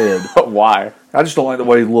pop his head. Why? I just don't like the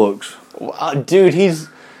way he looks. Dude,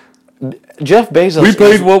 Jeff Bezos. We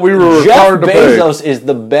paid what we were required to pay. Jeff Bezos is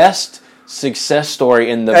the best success story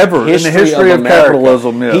in the history of America.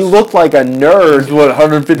 capitalism. Yes. He looked like a nerd. What,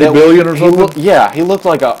 150 billion or something? He looked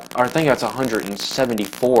like I think that's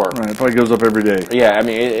 174. Right, it probably goes up every day. Yeah, I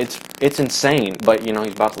mean it's insane, but he's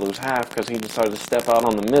about to lose half because he decided to step out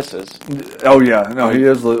on the missus. Oh yeah, no, he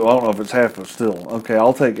is. I don't know if it's half, but still, okay,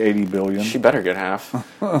 I'll take 80 billion. She better get half.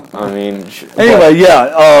 I mean, anyway,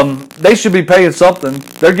 they should be paying something.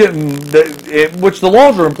 They're getting, which the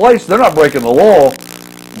laws are in place. They're not breaking the law.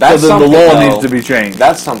 So then the law needs to be changed.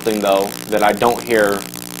 That's something, though, that I don't hear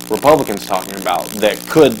Republicans talking about that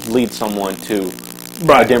could lead someone to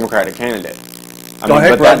a Democratic candidate.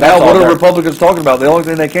 Right now, what are Republicans talking about? The only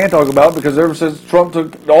thing they can talk about, because ever since Trump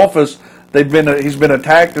took office, he's been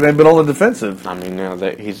attacked and they've been on the defensive. I mean, now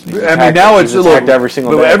that he's attacked every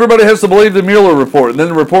single day. Everybody has to believe the Mueller report, and then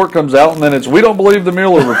the report comes out, and then we don't believe the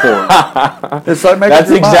Mueller report. It's like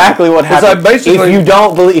that's exactly what happens. Like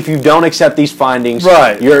if you don't accept these findings,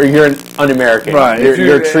 right. you're an un-American. Right.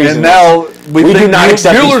 You're treasonous. And now we do not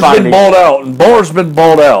accept Mueller's been bought out, and Barr's been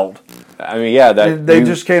bought out. I mean, they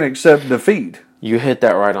just can't accept defeat. You hit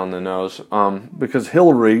that right on the nose. Because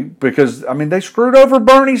they screwed over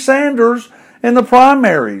Bernie Sanders in the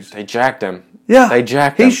primaries. They jacked him. Yeah. They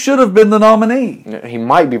jacked him. He should have been the nominee. He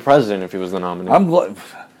might be president if he was the nominee. I'm glad.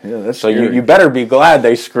 Yeah, that's so you better be glad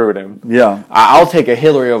they screwed him. Yeah. I'll take a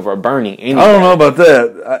Hillary over a Bernie any day. I don't know about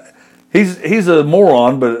that. He's a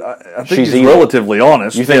moron, but I think he's relatively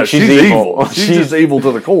honest. You think she's evil? She's just evil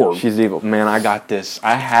to the core. She's evil. Man, I got this.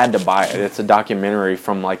 I had to buy it. It's a documentary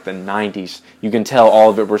from like the 90s. You can tell all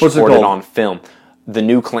of it was recorded on film. The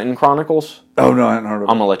New Clinton Chronicles. Oh, no, I hadn't heard of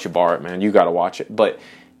it. I'm going to let you borrow it, man. You got to watch it. But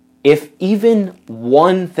if even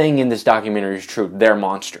one thing in this documentary is true, they're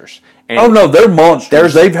monsters. And they're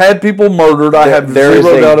monsters. They've had people murdered. I have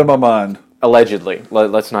zero doubt in my mind. Allegedly.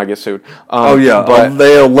 Let's not get sued. But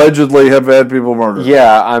they allegedly have had people murdered.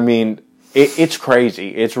 Yeah, I mean, it's crazy.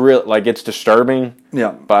 It's real. Like, it's disturbing.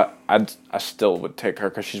 Yeah. But I still would take her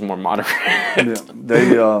because she's more moderate. Yeah.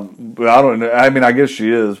 I don't know. I mean, I guess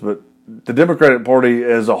she is, but the Democratic Party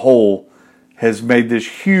as a whole has made this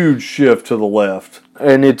huge shift to the left.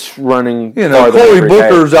 And it's running. Cory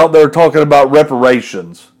Booker's out there talking about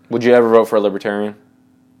reparations. Would you ever vote for a libertarian?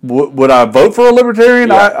 Would I vote for a libertarian?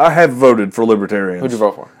 Yeah. I have voted for libertarians. Who'd you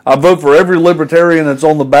vote for? I vote for every libertarian that's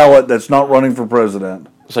on the ballot that's not running for president.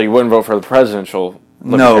 So you wouldn't vote for the presidential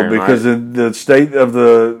libertarian? No, because in the state of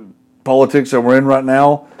the politics that we're in right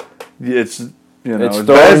now, it's as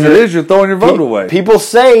bad as it is, you're throwing your vote away. People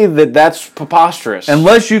say that that's preposterous.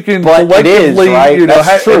 Unless you can collectively, right?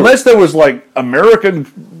 That's true. Unless there was like American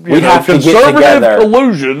conservative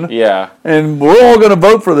collusion, and we're all going to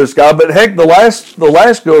vote for this guy. But heck, the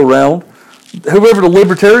last go around, whoever the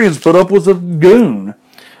libertarians put up was a goon.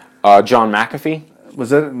 John McAfee.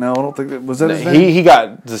 Was that? No, I don't think that was that. His name? He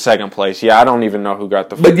got the second place. Yeah, I don't even know who got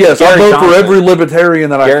the. But yes, I vote for every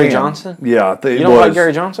libertarian that I can. Gary Johnson. Yeah, you don't like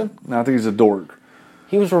Gary Johnson? No, I think he's a dork.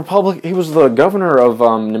 He was He was the governor of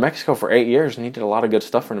New Mexico for 8 years, and he did a lot of good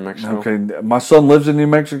stuff for New Mexico. Okay, my son lives in New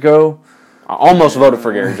Mexico. I almost voted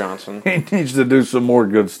for Gary Johnson. He needs to do some more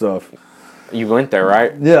good stuff. You went there,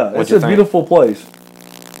 right? Yeah, it's a beautiful place.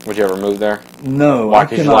 Would you ever move there? No, Why? I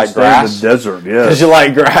cannot stand the desert. Yeah, because you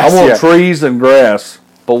like grass. I want trees and grass.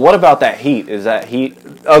 But what about that heat? Is that heat?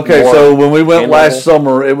 Okay, so when we went last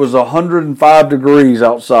summer, it was 105 degrees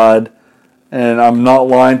outside, and I'm not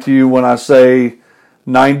lying to you when I say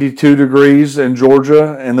 92 degrees in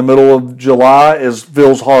Georgia in the middle of July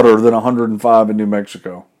feels hotter than 105 in New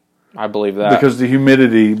Mexico. I believe that. Because the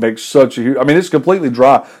humidity makes such a huge... I mean, it's completely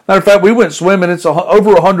dry. Matter of fact, we went swimming. It's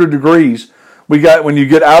over 100 degrees. When you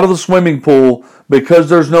get out of the swimming pool, because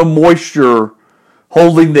there's no moisture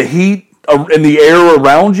holding the heat in the air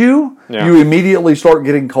around you, you immediately start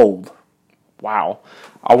getting cold. Wow.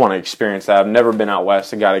 I want to experience that. I've never been out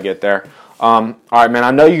west. I got to get there. All right, man.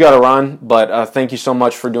 I know you got to run, but thank you so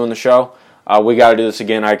much for doing the show. We got to do this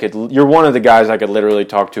again. You're one of the guys I could literally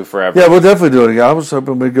talk to forever. Yeah, we'll definitely do it again. I was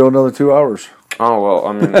hoping we'd go another 2 hours. Oh well,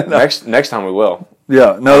 I mean, next time we will.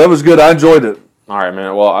 Yeah, no, that was good. I enjoyed it. All right,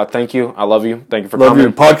 man. Well, thank you. I love you. Thank you for Love coming.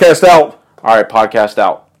 you. Podcast out. All right, podcast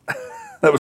out.